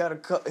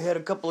had a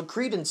couple of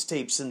Creedence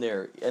tapes in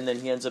there." And then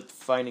he ends up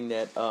finding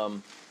that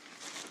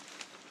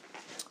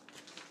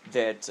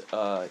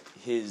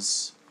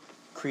his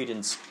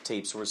Creedence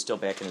tapes were still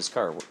back in his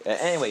car.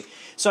 Anyway,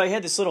 so I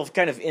had this little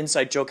kind of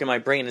inside joke in my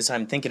brain as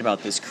I'm thinking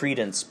about this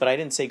Creedence, but I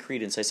didn't say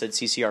Creedence. I said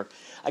CCR.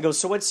 I go,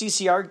 "So what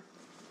CCR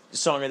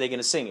song are they going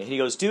to sing?" And he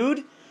goes,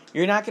 "Dude,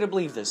 you're not going to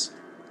believe this.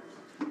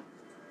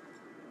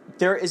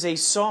 There is a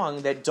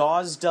song that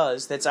Dawes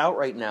does that's out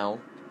right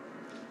now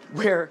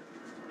where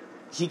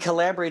he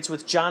collaborates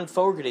with John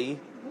Fogerty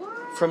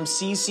from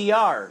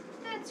CCR.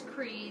 That's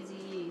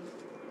crazy.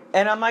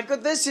 And I'm like,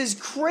 "This is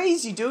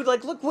crazy, dude.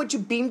 Like, look what you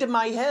beamed in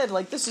my head.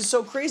 Like, this is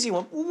so crazy." You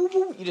went, woo, woo,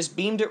 woo. You just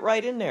beamed it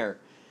right in there.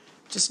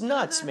 Just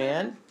nuts,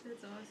 man.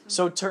 That's awesome.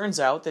 So it turns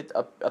out that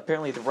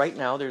apparently right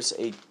now there's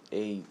a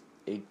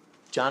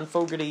John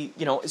Fogerty,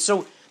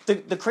 so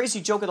the crazy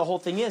joke of the whole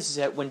thing is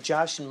that when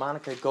Josh and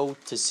Monica go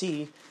to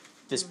see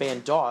this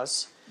band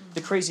Dawes,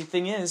 the crazy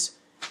thing is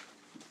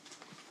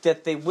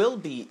that they will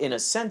be, in a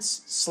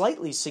sense,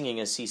 slightly singing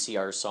a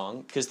CCR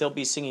song, because they'll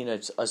be singing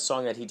a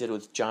song that he did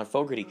with John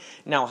Fogerty.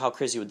 Now, how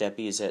crazy would that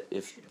be is that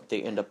if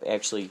they end up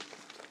actually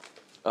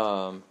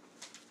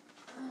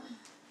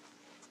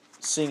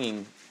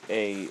singing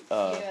a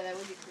that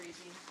would be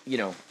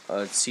crazy.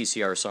 A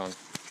CCR song.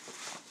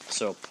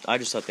 So I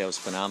just thought that was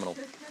phenomenal.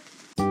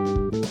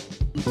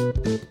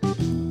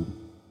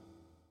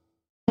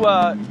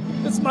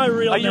 That's my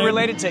real name. Are you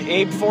related to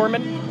Abe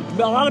Forman?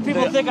 A lot of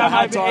people think I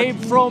might be Abe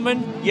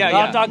Forman, the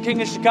hot dog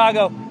king of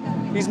Chicago.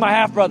 He's my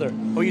half-brother.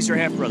 Oh, he's your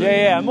half-brother.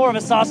 Yeah, I'm more of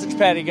a sausage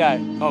patty guy.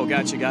 Oh,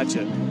 gotcha.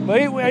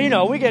 But,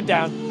 we get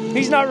down.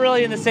 He's not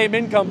really in the same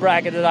income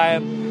bracket that I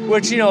am,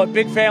 which, at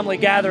big family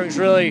gatherings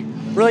really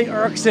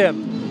irks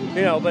him.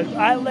 But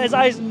as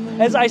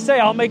I say,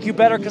 I'll make you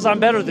better because I'm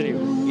better than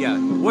you. Yeah.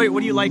 What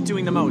do you like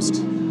doing the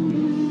most?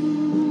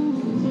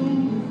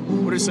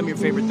 What are some of your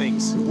favorite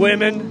things?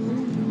 Women.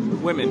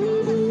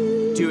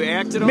 Do you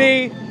act at all?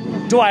 Me?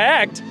 Do I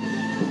act?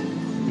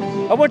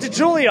 I went to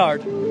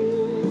Juilliard,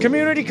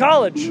 community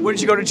college. What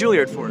did you go to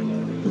Juilliard for?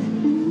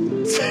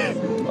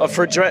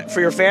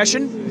 For your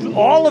fashion?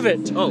 All of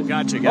it. Oh,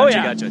 gotcha. Oh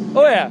yeah.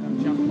 Oh yeah.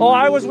 Oh,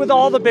 I was with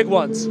all the big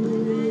ones.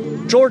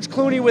 George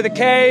Clooney with a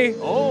K.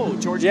 Oh,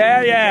 George.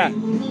 Yeah, Clooney. yeah.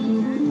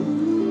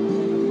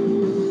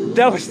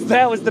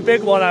 That was the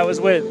big one I was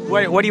with.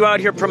 Wait, what are you out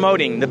here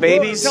promoting? The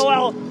babies?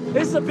 Well,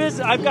 this is a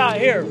business I've got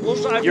here.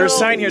 Your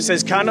sign here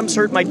says condoms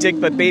hurt my dick,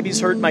 but babies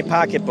hurt my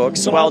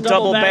pocketbooks. So I'll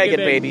double bag it,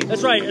 baby.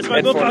 That's right. It's my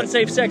Ed book Forman. on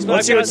safe sex.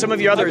 Let's see what some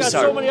of your others I've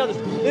got are. so many others.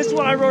 This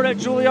one I wrote at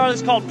Juilliard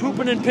is called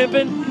Poopin' and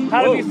Pimpin'.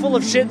 How to be full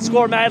of shit and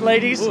score mad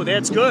ladies. Ooh,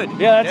 that's good.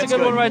 Yeah, that's a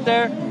good one right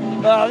there.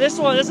 This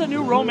one is a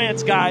new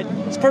romance guide.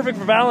 It's perfect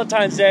for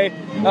Valentine's Day.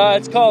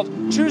 It's called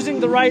Choosing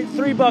the Right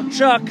 $3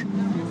 Chuck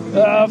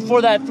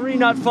for that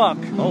 3-nut fuck.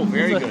 Oh,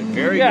 very good.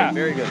 Very good.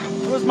 Very good.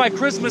 It was my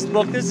Christmas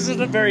book. This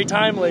isn't very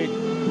timely.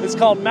 It's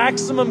called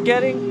Maximum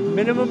Getting,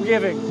 Minimum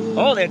Giving.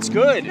 Oh, that's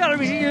good. You gotta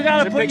put you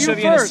picture of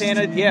you first. in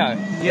a Santa. Yeah,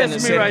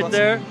 That's me right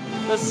there.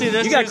 Let's see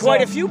this. You got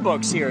quite a few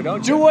books here, don't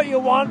you? Do what you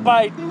want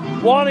by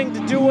wanting to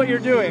do what you're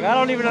doing. I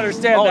don't even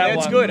understand that one. Oh,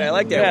 that's good. I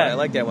like that one. I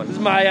like that one. This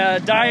is my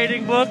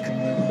dieting book.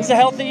 This is a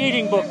healthy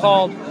eating book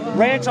called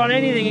Ranch on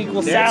Anything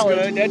Equals Salad.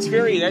 That's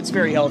good. That's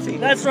very healthy.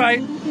 That's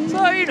right.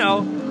 So, you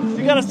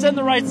gotta send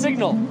the right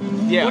signal.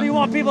 Yeah. What do you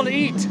want people to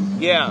eat?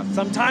 Yeah.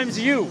 Sometimes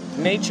you.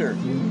 Nature.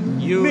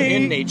 You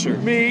in nature.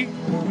 Me.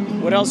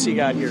 What else you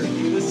got here?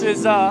 This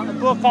is a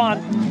book on,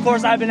 of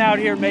course, I've been out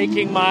here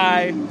making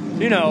my,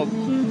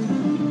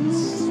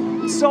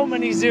 so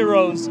many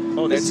zeros.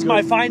 Oh, this is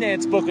my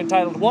finance book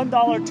entitled $1,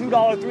 $2, $3,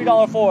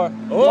 $4,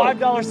 $5,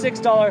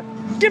 $6.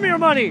 Give me your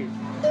money.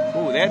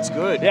 Oh, that's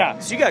good. Yeah.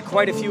 So you got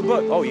quite a few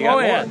books. Oh, you got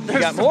more. Yeah. You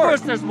got more. Of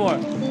course there's more.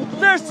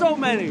 There's so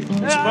many.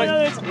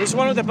 There's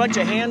one with a bunch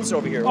of hands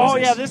over here.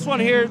 This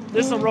one here.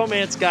 This is a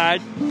romance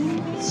guide.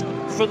 It's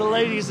for the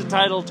ladies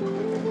entitled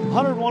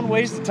 101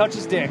 Ways to Touch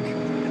His Dick.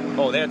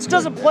 Oh, that's good.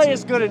 Doesn't play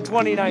as good in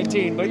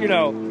 2019, but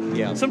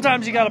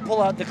sometimes you got to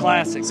pull out the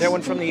classics. Is that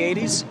one from the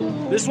 80s?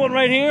 This one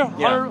right here?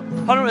 Yeah.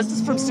 100, this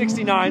is from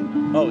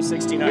 69. Oh,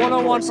 69.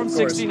 101 from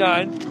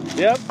 69.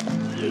 Yep.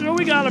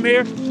 We got them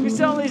here. We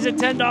sell these at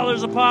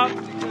 $10 a pop,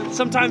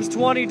 sometimes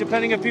 20,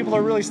 depending if people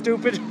are really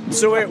stupid.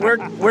 So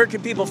where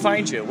can people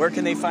find you? Where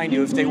can they find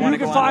you if they want to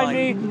go online?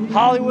 You can find me,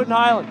 Hollywood and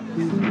Highland.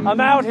 I'm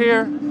out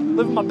here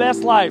living my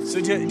best life. So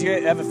do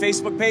you have a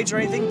Facebook page or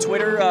anything?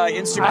 Twitter,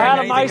 Instagram, I had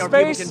a anything where people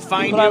MySpace, can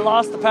find but you? I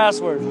lost the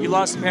password. You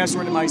lost the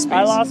password to MySpace?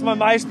 I lost my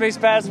MySpace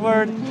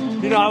password.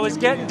 I was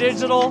getting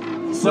digital,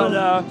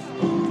 but...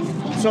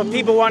 So if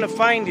people want to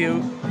find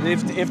you,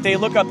 if they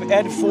look up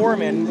Ed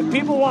Forman... If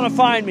people want to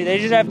find me, they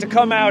just have to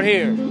come out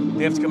here.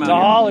 They have to come out to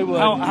here. Hollywood.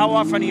 How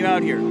often are you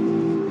out here?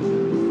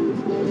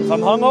 If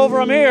I'm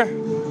hungover, I'm here.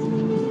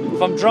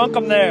 If I'm drunk,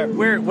 I'm there.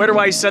 Where do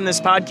I send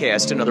this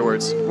podcast, in other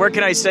words? Where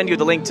can I send you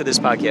the link to this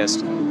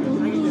podcast?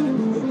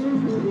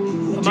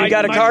 You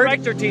got a card? My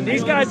director team.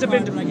 These guys have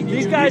been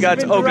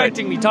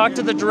directing me. Talk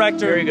to the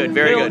director. Very good,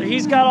 very good.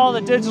 He's got all the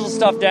digital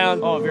stuff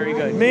down. Oh, very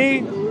good.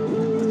 Me,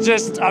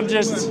 I'm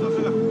just,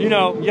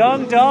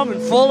 young, dumb,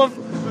 and full of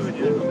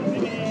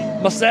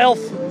myself.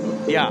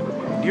 Yeah.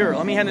 Here,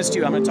 let me hand this to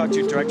you. I'm going to talk to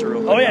your director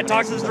real quick. Oh, yeah,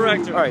 talk to the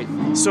director. All right.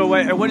 So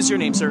what is your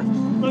name, sir?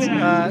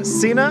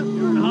 Sina.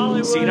 You're in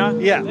Hollywood. Sina?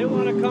 Yeah. They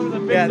want to come to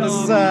the big Yeah, dog.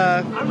 this is,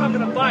 I'm not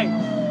going to bite.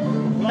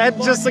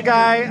 Ed's just a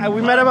guy.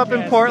 We met him up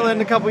in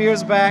Portland a couple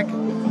years back.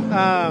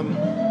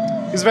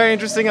 He's very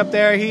interesting up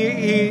there.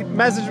 He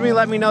messaged me,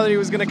 let me know that he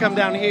was going to come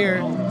down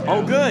here.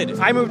 Oh, good.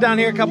 I moved down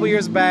here a couple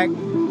years back.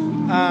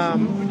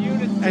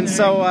 And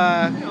so,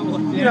 I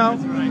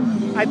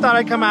thought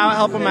I'd come out,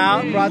 help him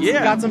out.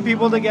 Got some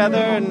people together,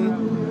 and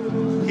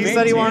he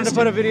said he wanted to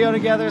put a video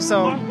together,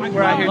 so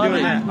we're out here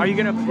doing that.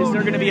 Is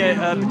there gonna be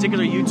a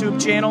particular YouTube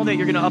channel that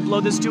you're gonna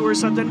upload this to or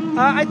something?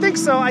 I think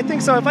so.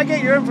 If I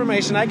get your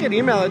information, I can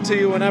email it to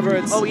you whenever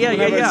it's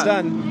it's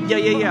done.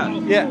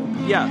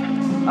 Yeah.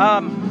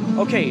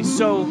 Okay,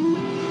 so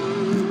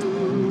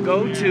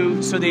go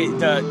to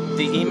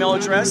the email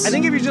address. I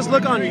think if you just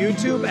look on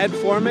YouTube, Ed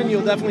Forman,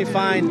 you'll definitely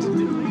find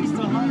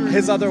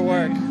his other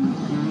work.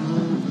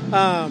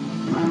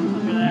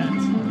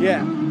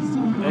 Yeah.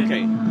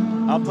 Okay.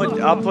 I'm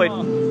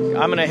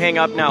gonna hang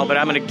up now, but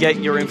I'm gonna get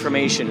your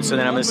information, so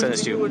then I'm gonna send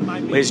this to you.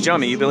 Ladies and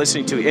gentlemen, you've been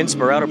listening to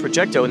Inspirato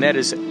Projecto, and that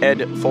is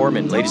Ed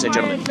Forman, ladies and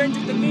gentlemen. I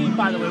invented the meme,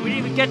 by the way. We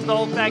didn't even get to the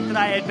whole fact that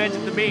I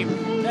invented the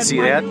meme. That's See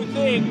my that? new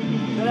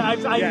thing that I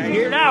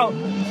figured out.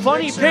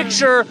 Funny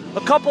picture,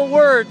 a couple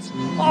words.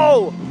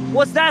 Oh,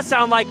 what's that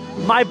sound like?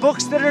 My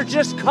books that are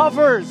just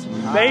covers,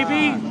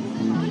 baby.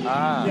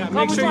 Yeah,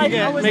 make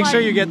sure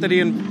you get that he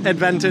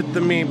invented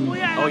the meme.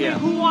 Oh yeah.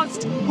 Who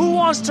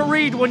wants to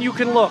read when you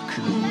can look?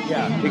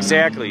 Yeah,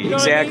 exactly.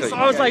 What I mean? So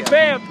I was like,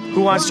 bam. Who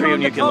wants to read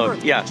when you can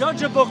look? Yeah.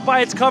 Judge a book by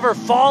its cover.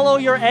 Follow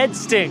your Ed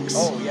stinks.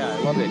 Oh yeah, I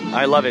love it.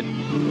 I love it.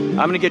 I'm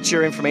gonna get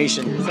your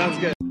information. Sounds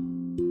good.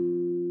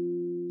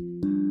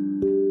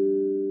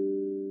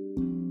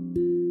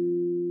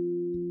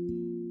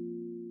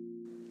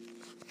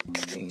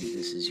 Hey,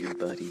 this is your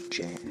buddy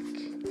Jack,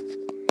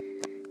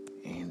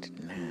 and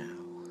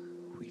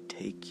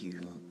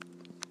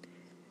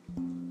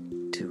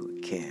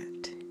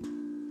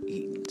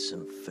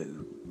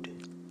food.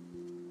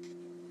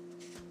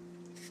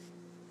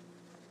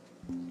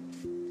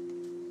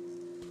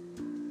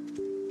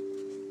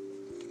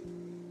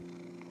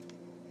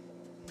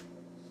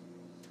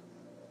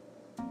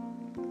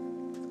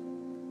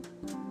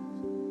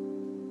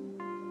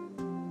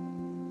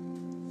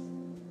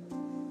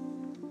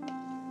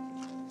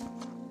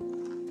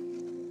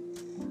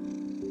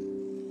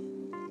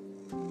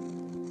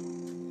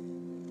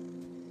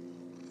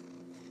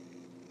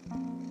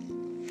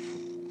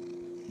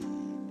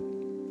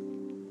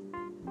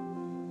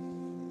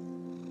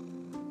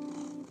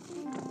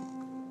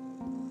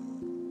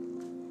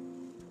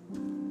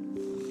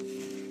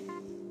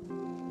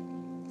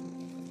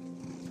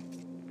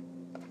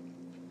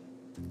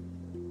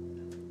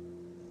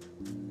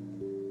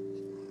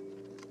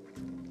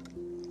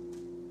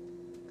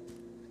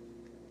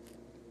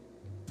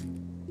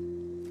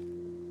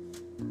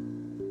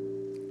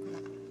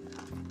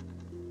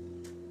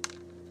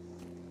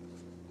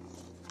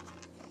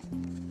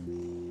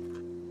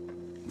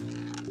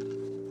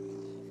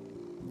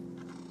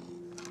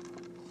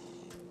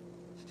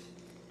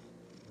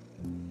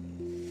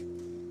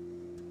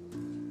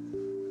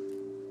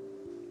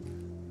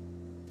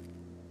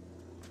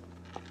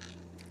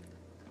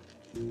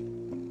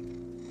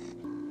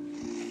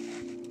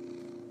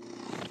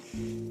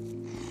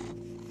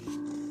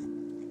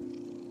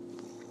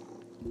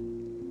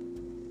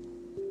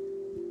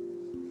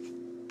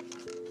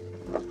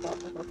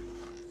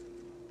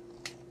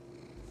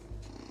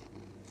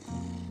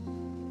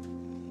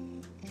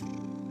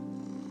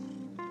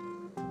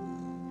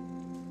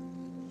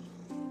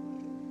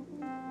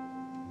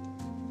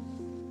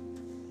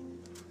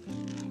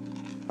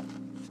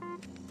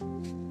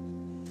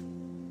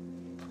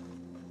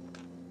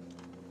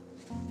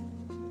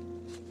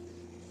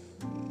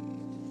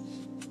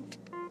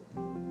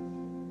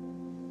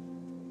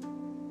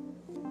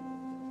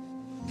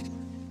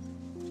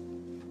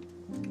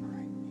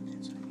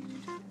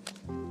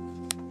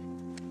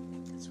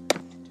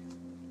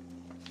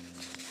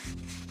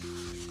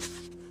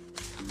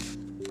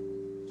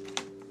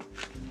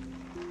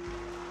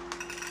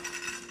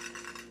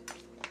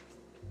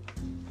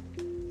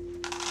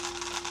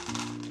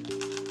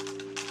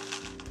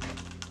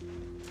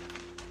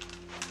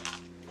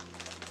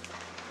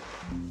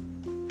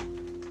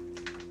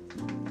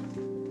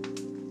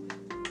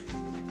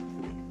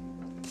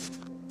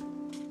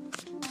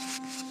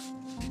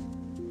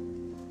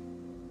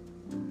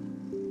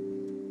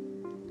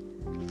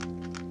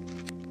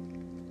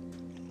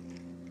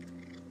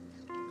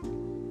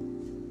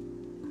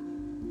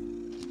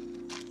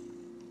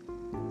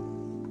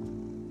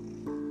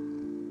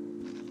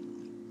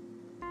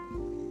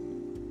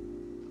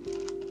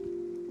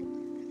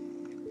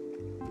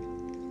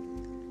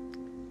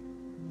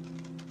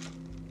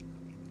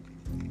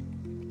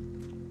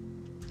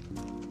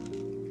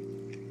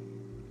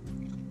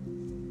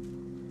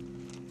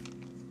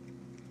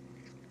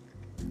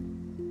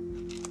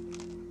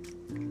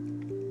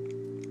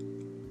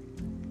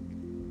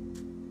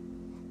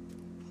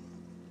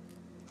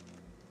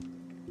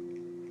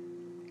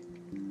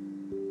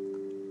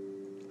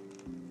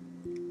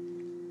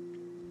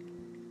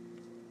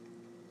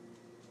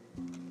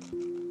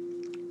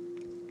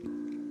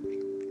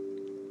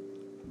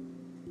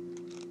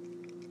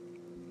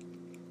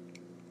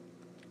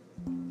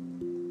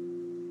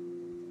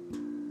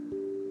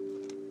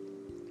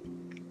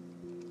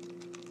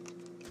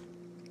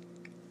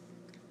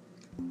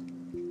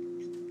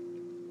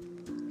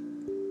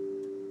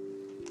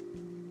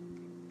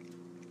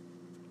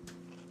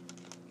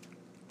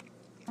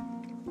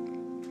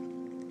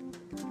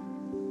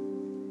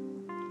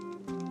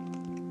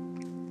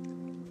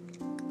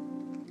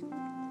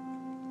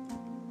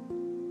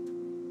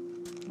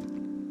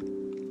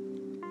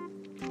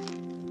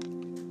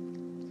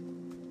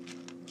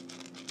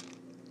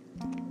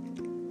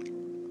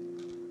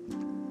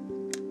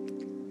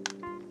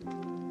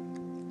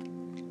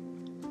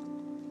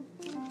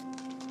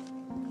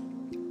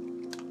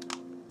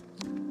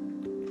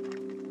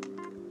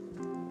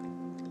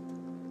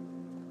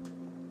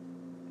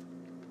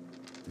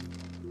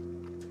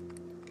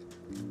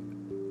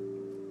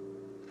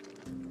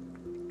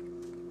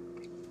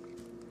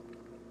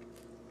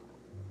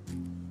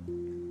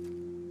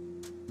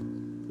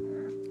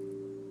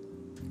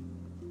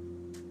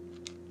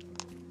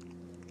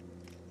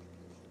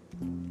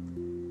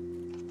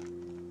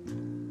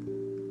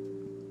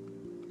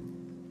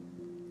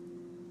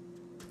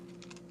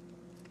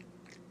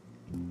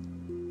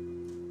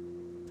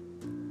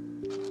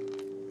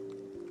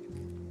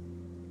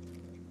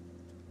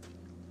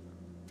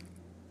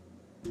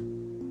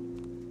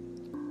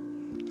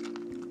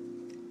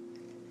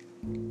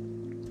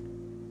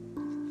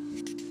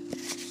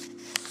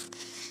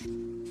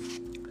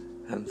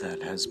 And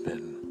that has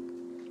been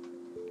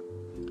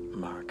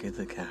Marky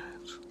the Cat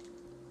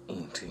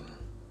eating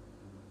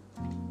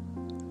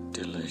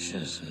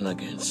delicious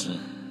nuggets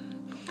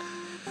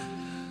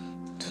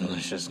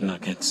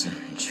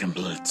and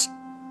giblets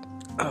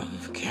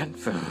of cat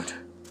food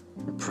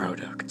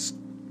products.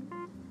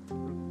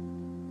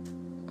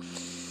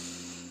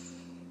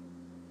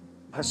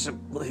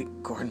 possibly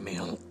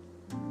cornmeal,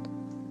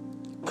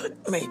 but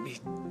maybe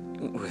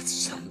with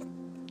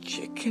some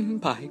chicken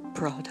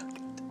byproduct.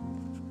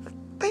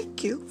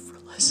 Thank you for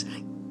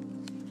listening.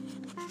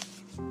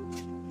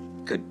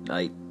 Good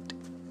night.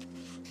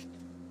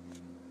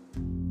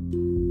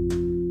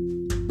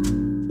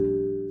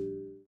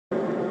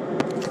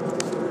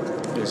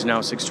 It is now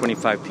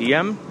 6:25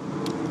 p.m.,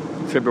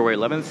 February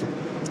 11th.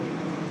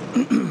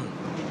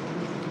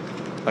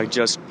 I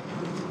just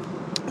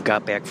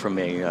got back from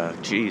a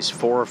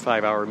 4 or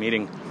 5 hour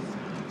meeting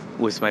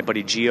with my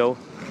buddy Gio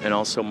and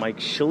also Mike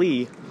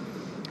Shalee,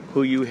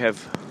 who you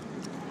have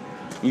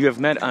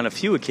met on a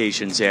few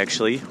occasions,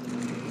 actually.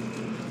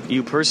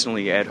 You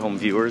personally, at-home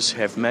viewers,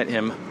 have met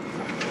him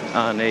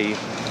on a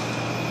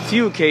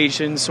few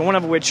occasions, one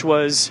of which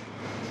was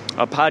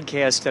a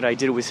podcast that I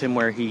did with him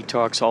where he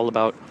talks all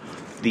about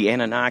the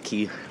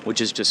Anunnaki, which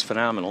is just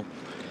phenomenal.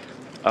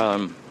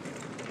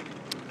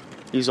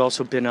 He's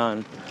also been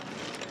on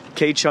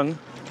K-Chung,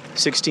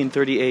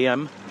 1630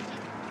 AM,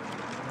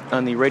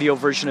 on the radio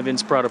version of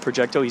Inspirato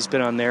Projecto. He's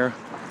been on there.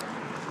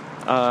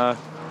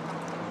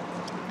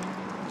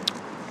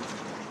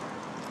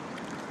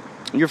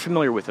 You're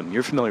familiar with him.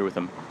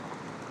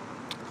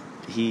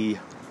 He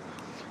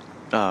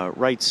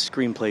writes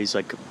screenplays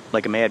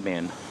like a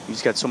madman.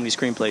 He's got so many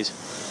screenplays.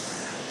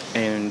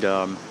 And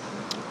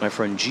my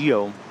friend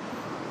Gio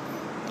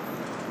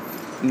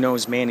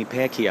knows Manny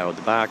Pacquiao,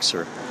 the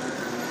boxer.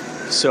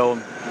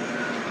 So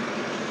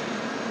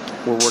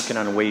we're working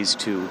on ways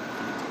to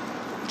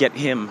get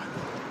him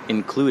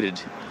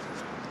included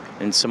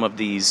in some of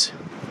these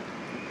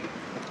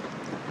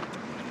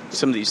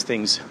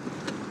things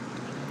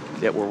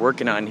that we're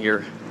working on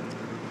here.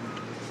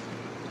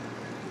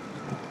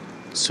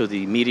 So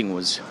the meeting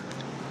was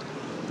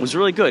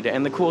really good,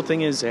 and the cool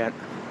thing is that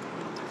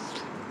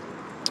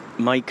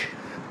Mike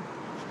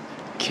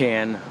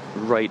can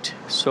write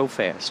so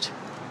fast.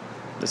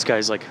 This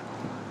guy's like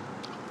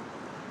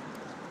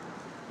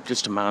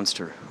just a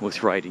monster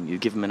with writing. You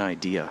give him an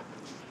idea,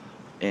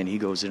 and he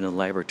goes in a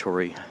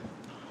laboratory,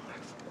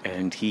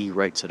 and he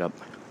writes it up.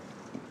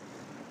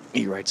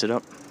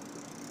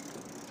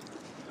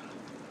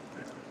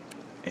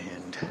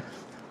 And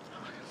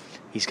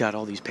he's got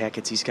all these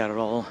packets. He's got it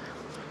all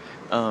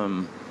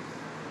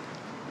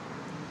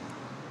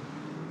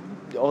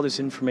this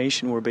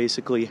information where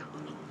basically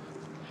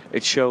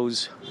it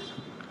shows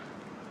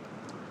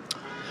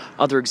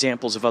other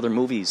examples of other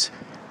movies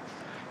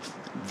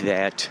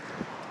that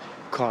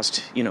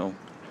cost,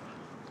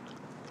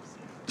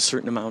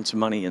 certain amounts of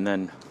money and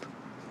then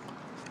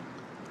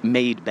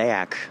made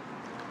back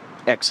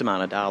X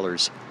amount of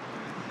dollars.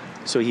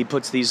 So he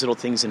puts these little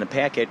things in a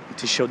packet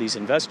to show these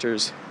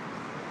investors,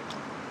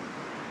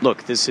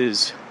 look, this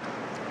is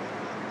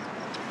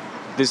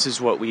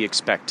what we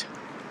expect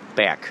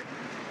back.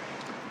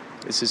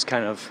 This is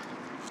kind of,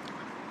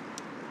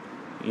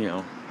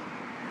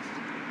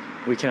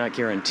 we cannot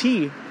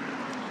guarantee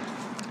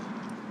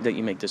that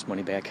you make this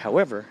money back.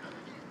 However,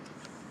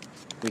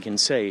 we can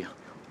say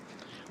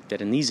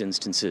that in these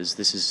instances,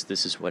 this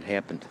is what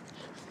happened.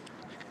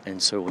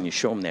 And so when you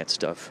show them that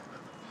stuff,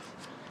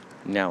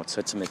 now it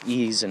sets them at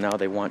ease, and now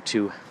they want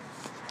to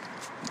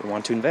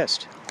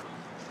invest.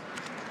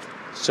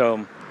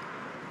 So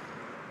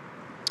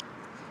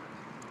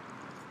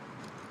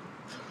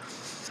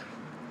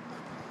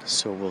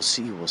we'll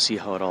see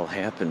how it all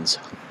happens.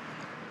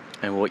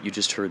 And what you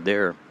just heard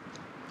there,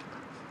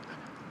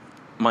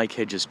 Mike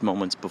had just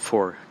moments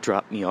before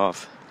dropped me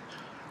off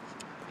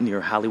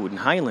near Hollywood and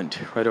Highland,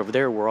 right over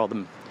there where all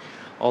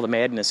the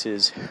madness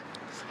is.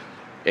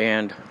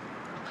 And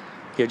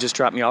he had just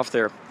dropped me off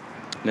there.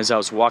 And as I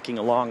was walking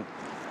along,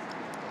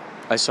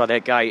 I saw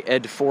that guy,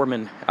 Ed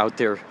Forman, out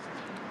there.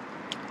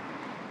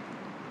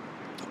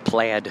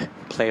 Plaid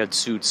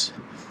suits.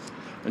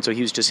 And so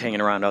he was just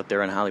hanging around out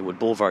there on Hollywood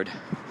Boulevard.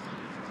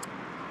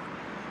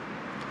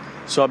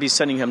 So I'll be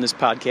sending him this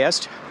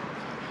podcast.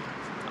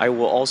 I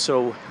will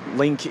also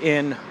link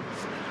in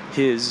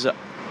his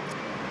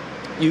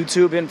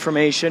YouTube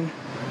information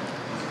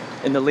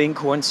in the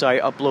link once I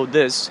upload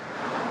this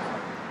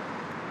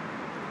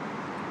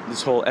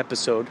whole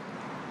episode.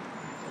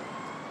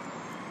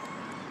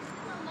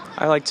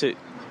 I like to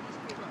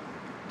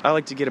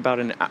get about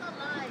an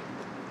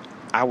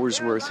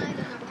hour's worth.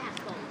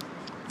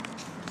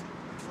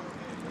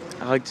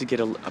 I like to get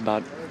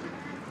about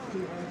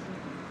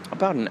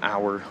an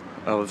hour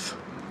of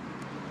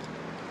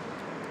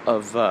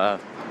a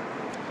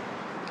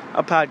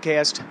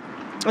podcast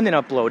and then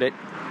upload it.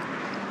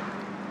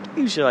 I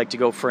usually like to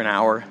go for an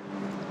hour.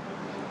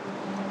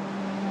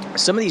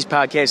 Some of these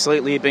podcasts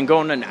lately have been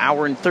going an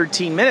hour and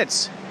 13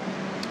 minutes.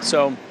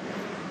 So,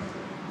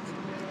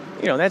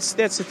 that's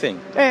the thing.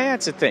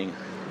 That's the thing.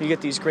 You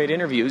get these great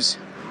interviews,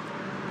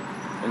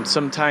 and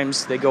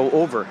sometimes they go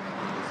over.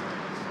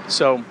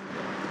 So,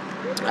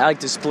 I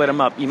like to split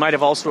them up. You might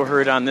have also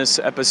heard on this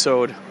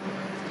episode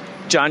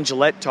John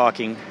Gillette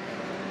talking.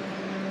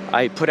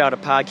 I put out a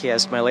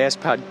podcast. My last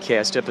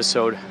podcast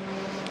episode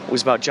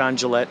was about John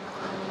Gillette,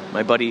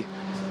 my buddy,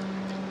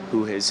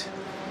 who has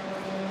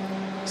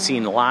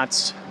seen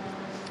lots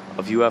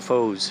of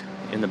UFOs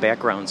in the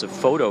backgrounds of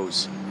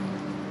photos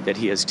that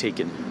he has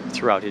taken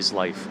throughout his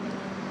life.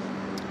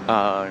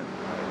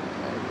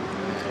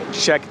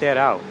 Check that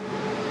out.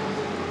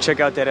 Check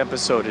out that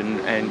episode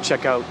and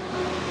check out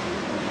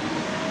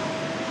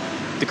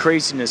the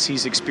craziness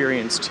he's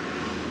experienced.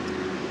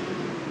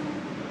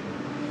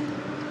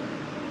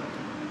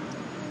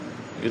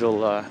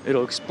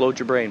 It'll explode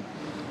your brain.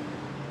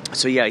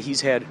 So yeah,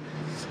 he's had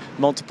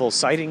multiple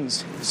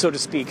sightings, so to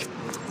speak,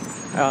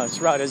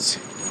 throughout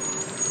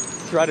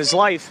his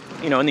life.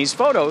 You know, in these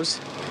photos.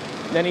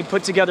 Then he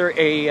put together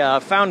a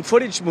found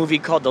footage movie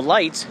called The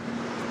Light,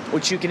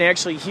 which you can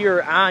actually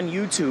hear on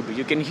YouTube.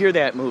 You can hear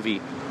that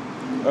movie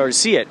or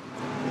see it.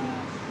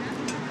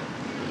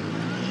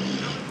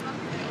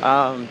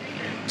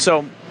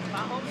 So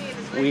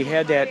we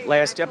had that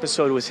last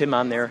episode with him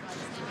on there,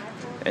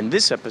 and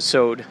this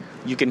episode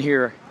you can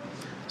hear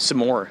some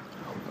more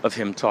of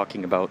him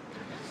talking about.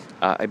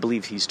 I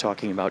believe he's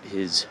talking about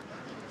his.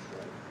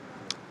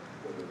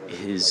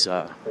 He's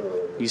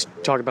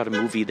talking about a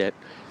movie that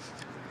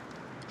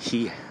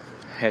he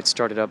had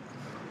started up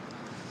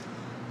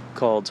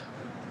called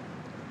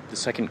The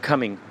Second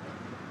Coming.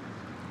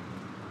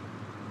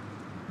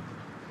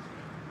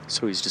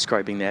 So he's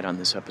describing that on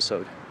this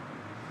episode,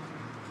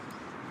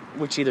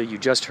 which either you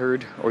just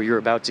heard or you're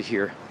about to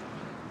hear,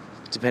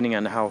 depending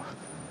on how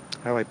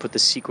I put the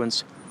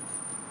sequence,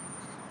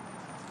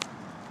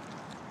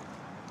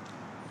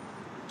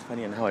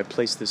 depending on how I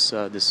place this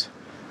this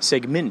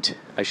segment,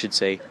 I should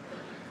say,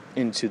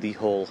 into the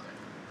whole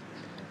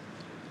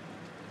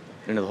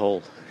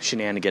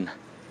shenanigan.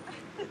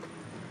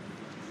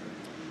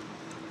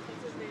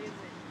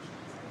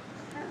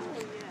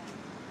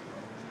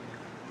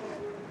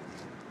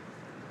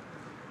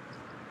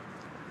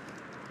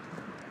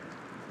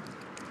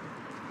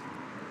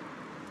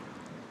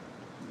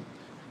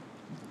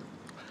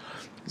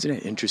 Isn't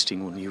it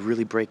interesting when you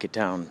really break it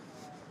down?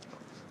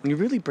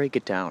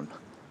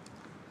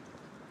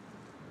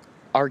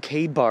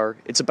 Arcade bar,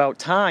 it's about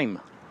time.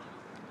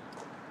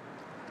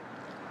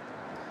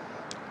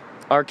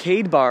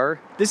 Arcade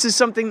bar, this is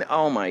something,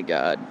 oh my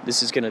God,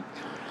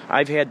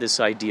 I've had this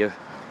idea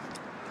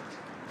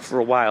for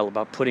a while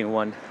about putting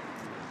one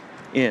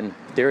in.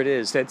 There it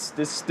is, that's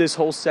this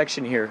whole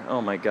section here.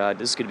 Oh my God,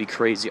 this is gonna be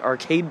crazy.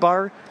 Arcade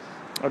bar,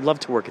 I'd love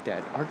to work at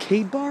that.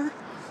 Arcade bar?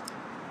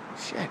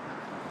 Shit.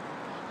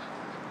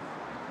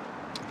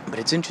 But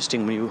it's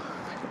interesting when you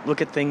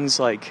look at things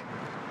like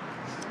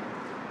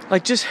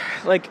let's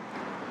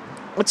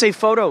say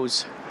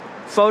photos,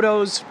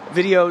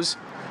 videos.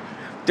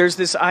 There's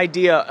this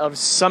idea of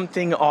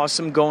something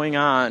awesome going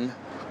on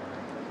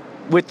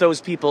with those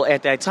people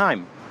at that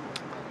time.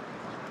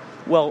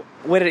 Well,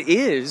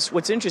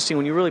 what's interesting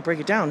when you really break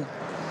it down,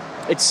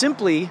 it's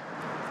simply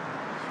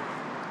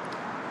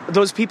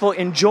those people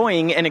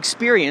enjoying an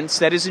experience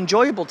that is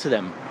enjoyable to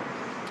them.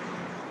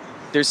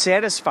 They're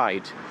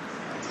satisfied,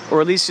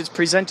 or at least it's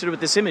presented with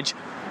this image.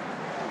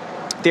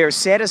 They're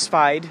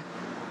satisfied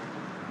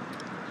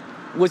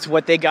with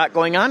what they got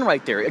going on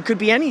right there. It could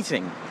be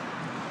anything.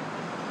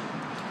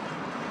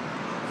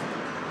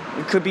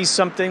 It could be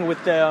something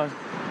with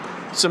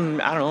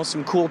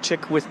some cool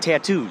chick with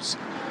tattoos.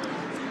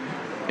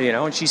 You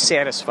know, and she's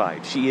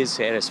satisfied. She is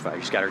satisfied.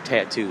 She's got her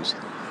tattoos.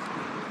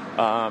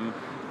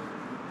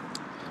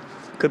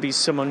 Could be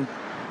someone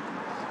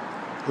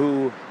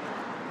who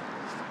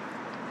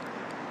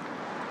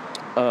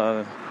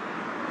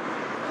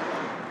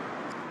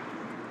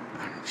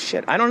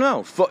I don't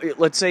know.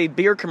 Let's say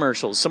beer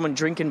commercials. Someone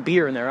drinking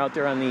beer and they're out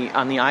there on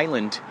the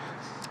island,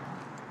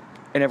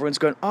 and everyone's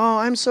going, "Oh,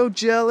 I'm so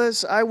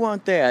jealous. I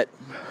want that."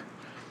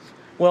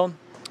 Well,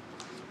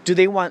 do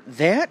they want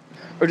that,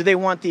 or do they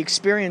want the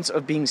experience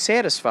of being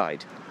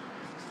satisfied?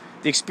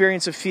 The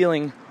experience of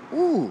feeling,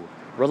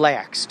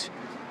 relaxed,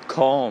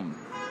 calm,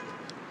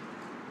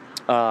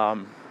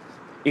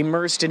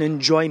 immersed in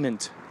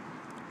enjoyment.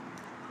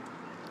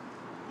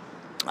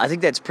 I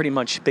think that's pretty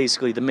much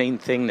basically the main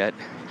thing that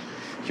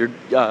you're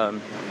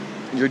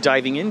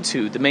diving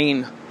into, the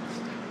main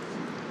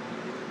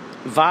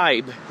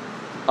vibe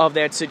of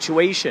that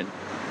situation.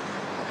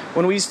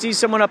 When we see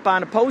someone up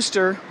on a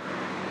poster,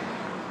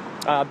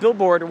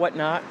 billboard or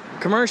whatnot,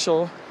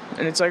 commercial,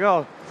 and it's like,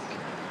 oh,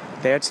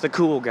 that's the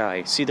cool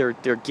guy. See, they're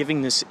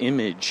giving this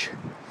image.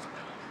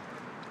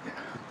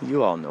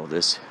 You all know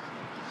this.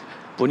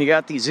 But when you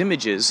got these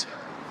images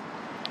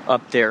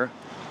up there,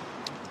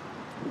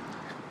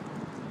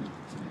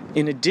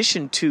 in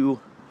addition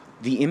to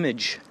the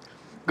image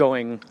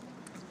going,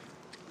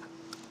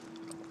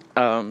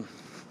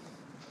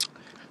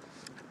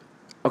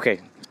 okay,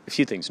 a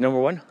few things. Number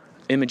one,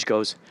 image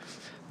goes,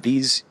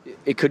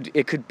 it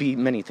could be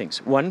many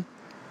things. One,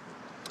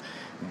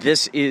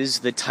 this is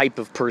the type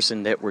of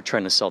person that we're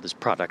trying to sell this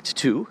product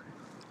to.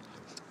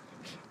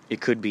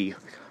 It could be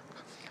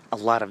a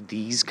lot of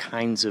these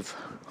kinds of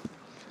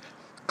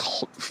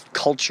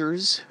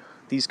cultures,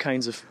 these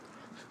kinds of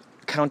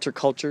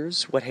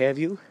countercultures, what have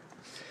you.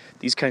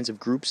 These kinds of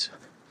groups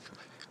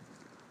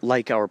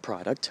like our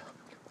product.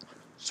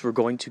 So we're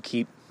going to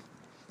keep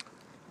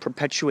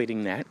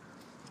perpetuating that.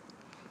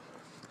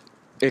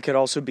 It could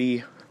also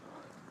be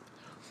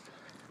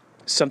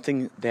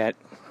something that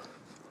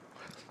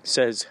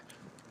says,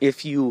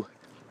 if you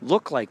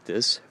look like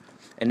this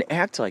and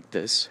act like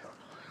this,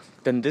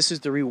 then this is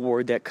the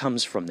reward that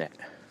comes from that.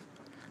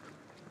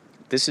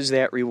 This is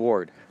that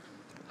reward.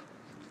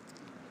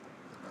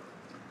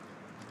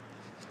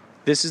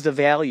 This is the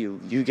value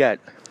you get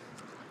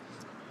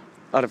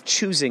out of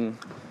choosing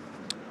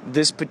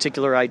this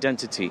particular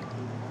identity.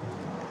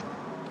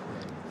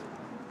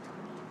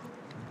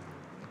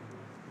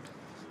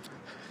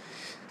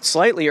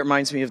 Slightly, it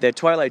reminds me of that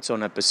Twilight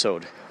Zone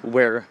episode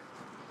where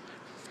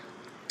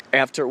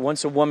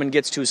once a woman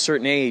gets to a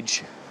certain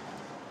age,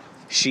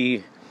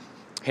 she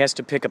has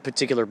to pick a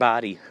particular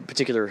body, a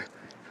particular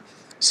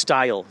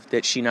style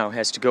that she now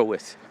has to go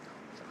with.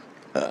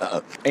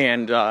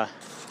 And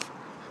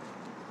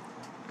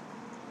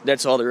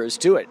that's all there is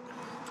to it.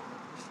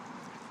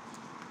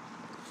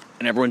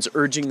 And everyone's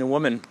urging the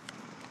woman,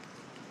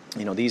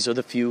 these are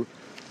the few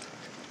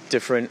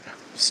different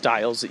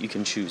styles that you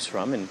can choose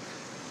from, and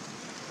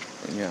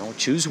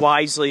choose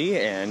wisely,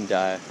 and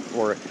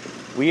or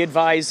we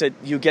advise that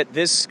you get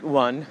this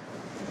one.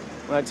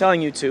 I'm not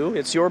telling you to.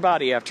 It's your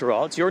body after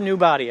all. It's your new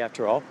body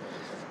after all.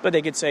 But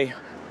they could say,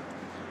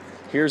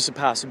 here's a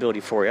possibility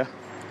for you.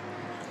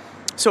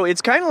 So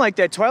it's kind of like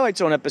that Twilight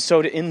Zone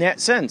episode in that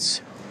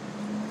sense,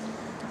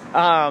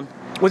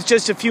 with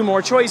just a few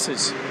more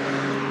choices.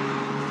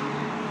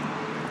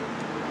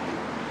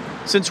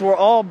 Since we're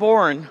all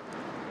born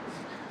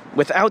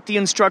without the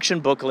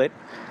instruction booklet,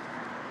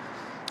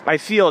 I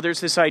feel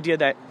there's this idea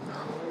that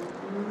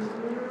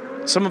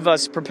some of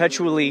us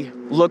perpetually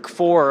look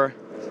for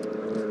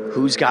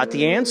who's got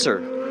the answer,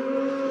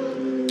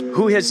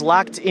 who has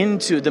locked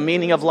into the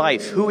meaning of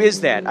life. Who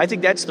is that? I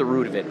think that's the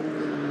root of it.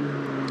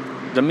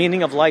 The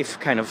meaning of life,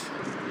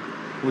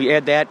 we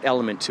add that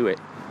element to it.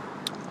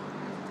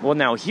 Well,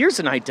 now here's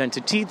an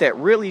identity that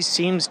really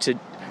seems to,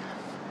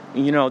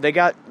 they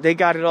got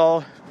it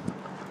all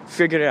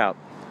figured out.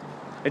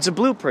 It's a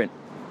blueprint.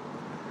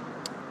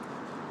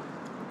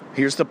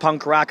 Here's the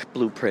punk rock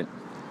blueprint.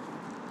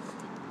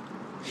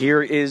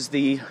 Here is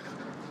the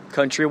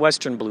country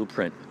western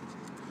blueprint.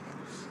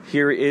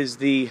 Here is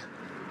the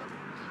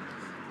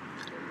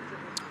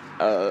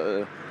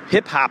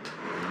hip hop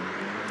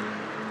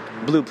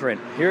blueprint.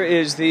 Here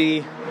is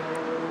the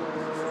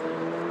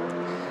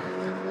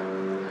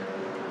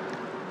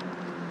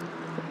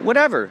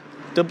whatever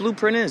the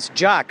blueprint is.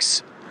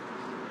 Jocks,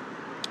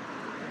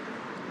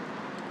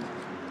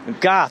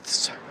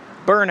 goths,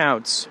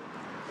 burnouts.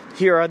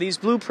 Here are these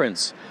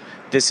blueprints.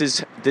 This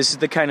is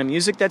the kind of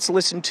music that's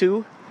listened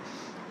to.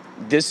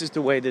 This is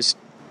the way these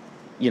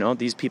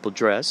people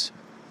dress.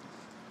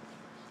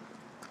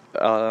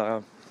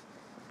 And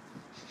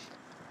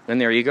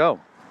there you go.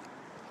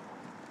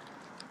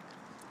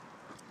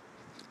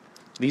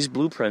 These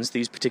blueprints,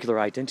 these particular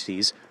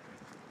identities,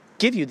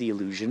 give you the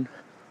illusion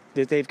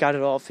that they've got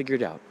it all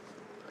figured out.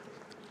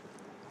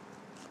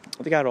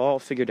 They got it all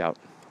figured out.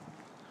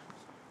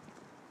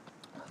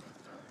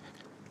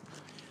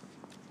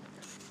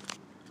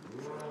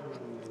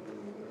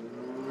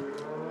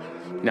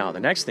 Now,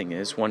 the next thing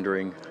is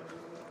wondering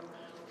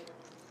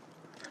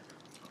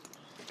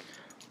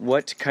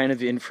what kind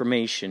of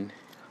information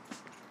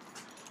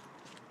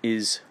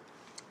is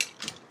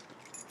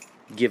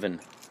given.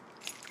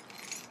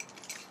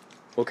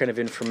 What kind of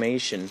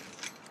information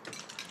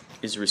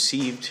is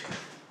received,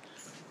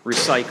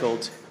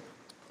 recycled,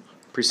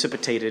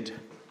 precipitated,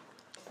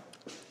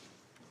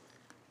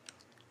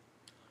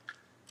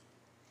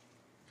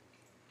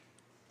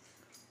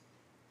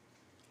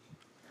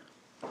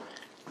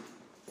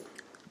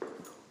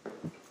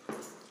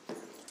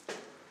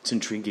 it's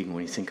intriguing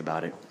when you think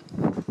about it.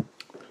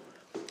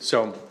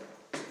 So,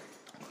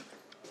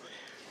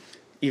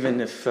 even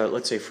if,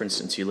 let's say, for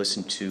instance, you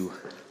listen to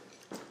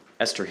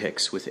Esther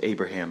Hicks with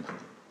Abraham,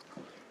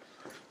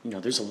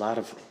 there's a lot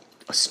of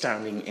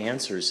astounding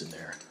answers in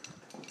there.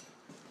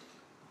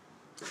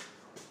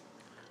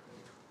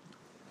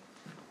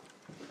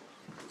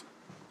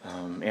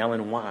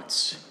 Alan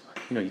Watts,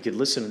 you could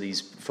listen to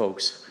these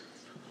folks,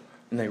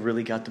 and they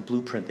really got the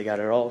blueprint. They got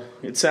it all.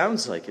 It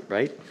sounds like it,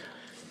 right?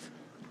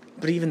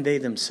 But even they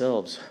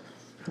themselves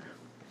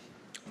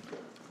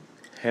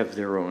have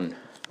their own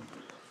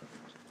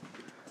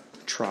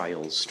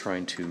trials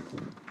trying to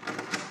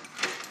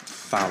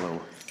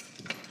follow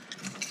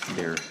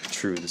their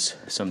truths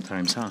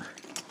sometimes, huh?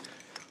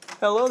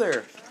 Hello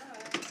there.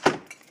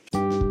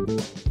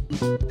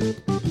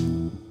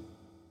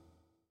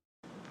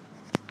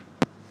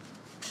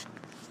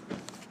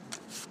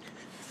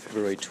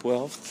 February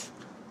 12th,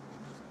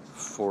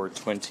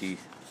 4:20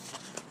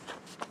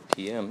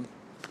 p.m.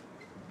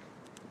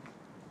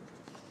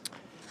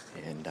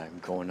 And I'm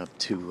going up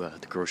to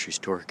the grocery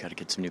store. Got to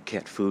get some new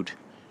cat food.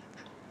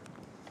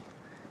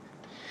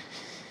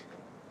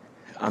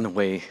 On the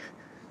way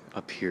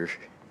up here,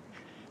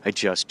 I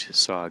just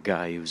saw a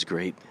guy who was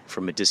great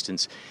from a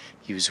distance.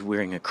 He was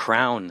wearing a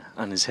crown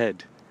on his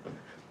head.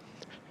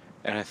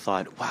 And I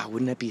thought, wow,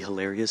 wouldn't that be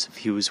hilarious if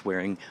he was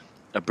wearing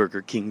a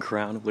Burger King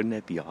crown. Wouldn't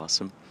that be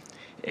awesome?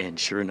 And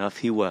sure enough,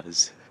 he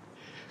was.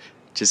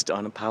 Just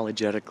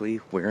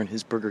unapologetically wearing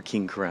his Burger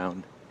King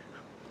crown.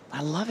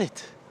 I love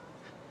it.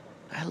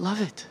 I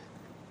love it.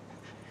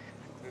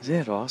 Isn't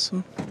that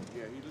awesome?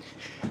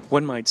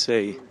 One might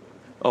say,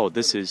 oh,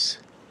 this is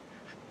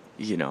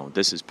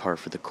par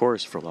for the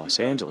course for Los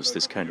Angeles,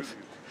 this kind of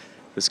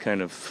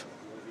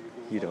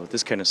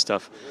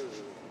stuff.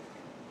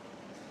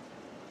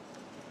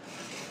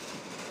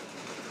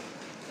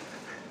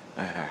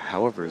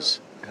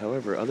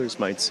 However, others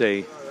might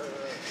say,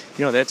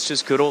 that's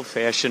just good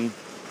old-fashioned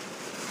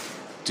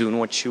doing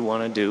what you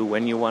want to do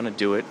when you want to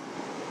do it,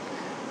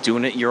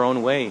 doing it your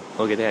own way.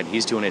 Look at that.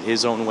 He's doing it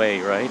his own way,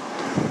 right?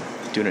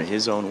 Doing it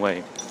his own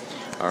way.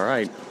 All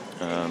right.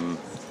 I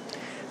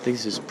think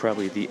this is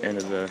probably the end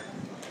of the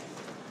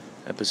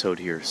episode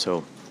here.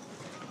 So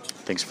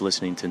thanks for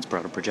listening to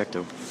Inspirato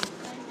Projecto.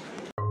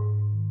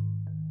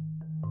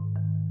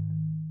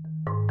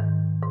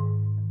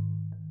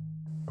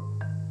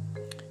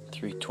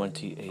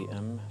 3:20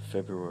 a.m.,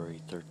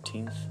 February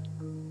 13th.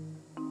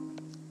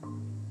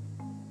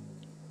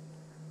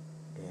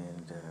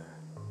 And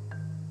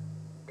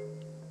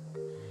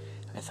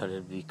I thought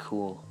it'd be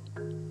cool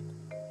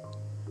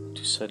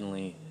to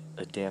suddenly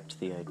adapt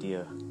the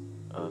idea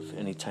of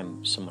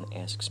anytime someone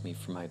asks me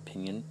for my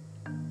opinion.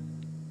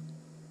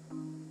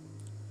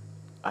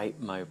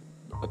 My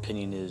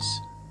opinion is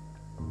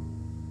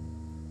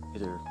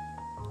either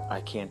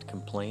I can't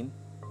complain,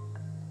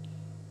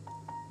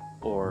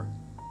 or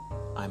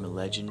I'm a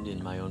legend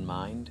in my own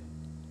mind,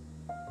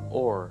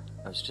 or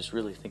I was just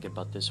really thinking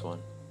about this one.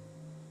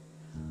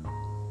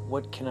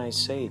 What can I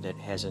say that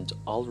hasn't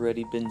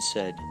already been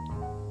said?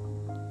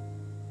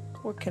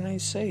 What can I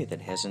say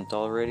that hasn't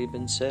already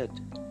been said?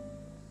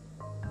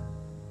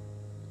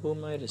 Who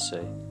am I to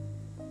say?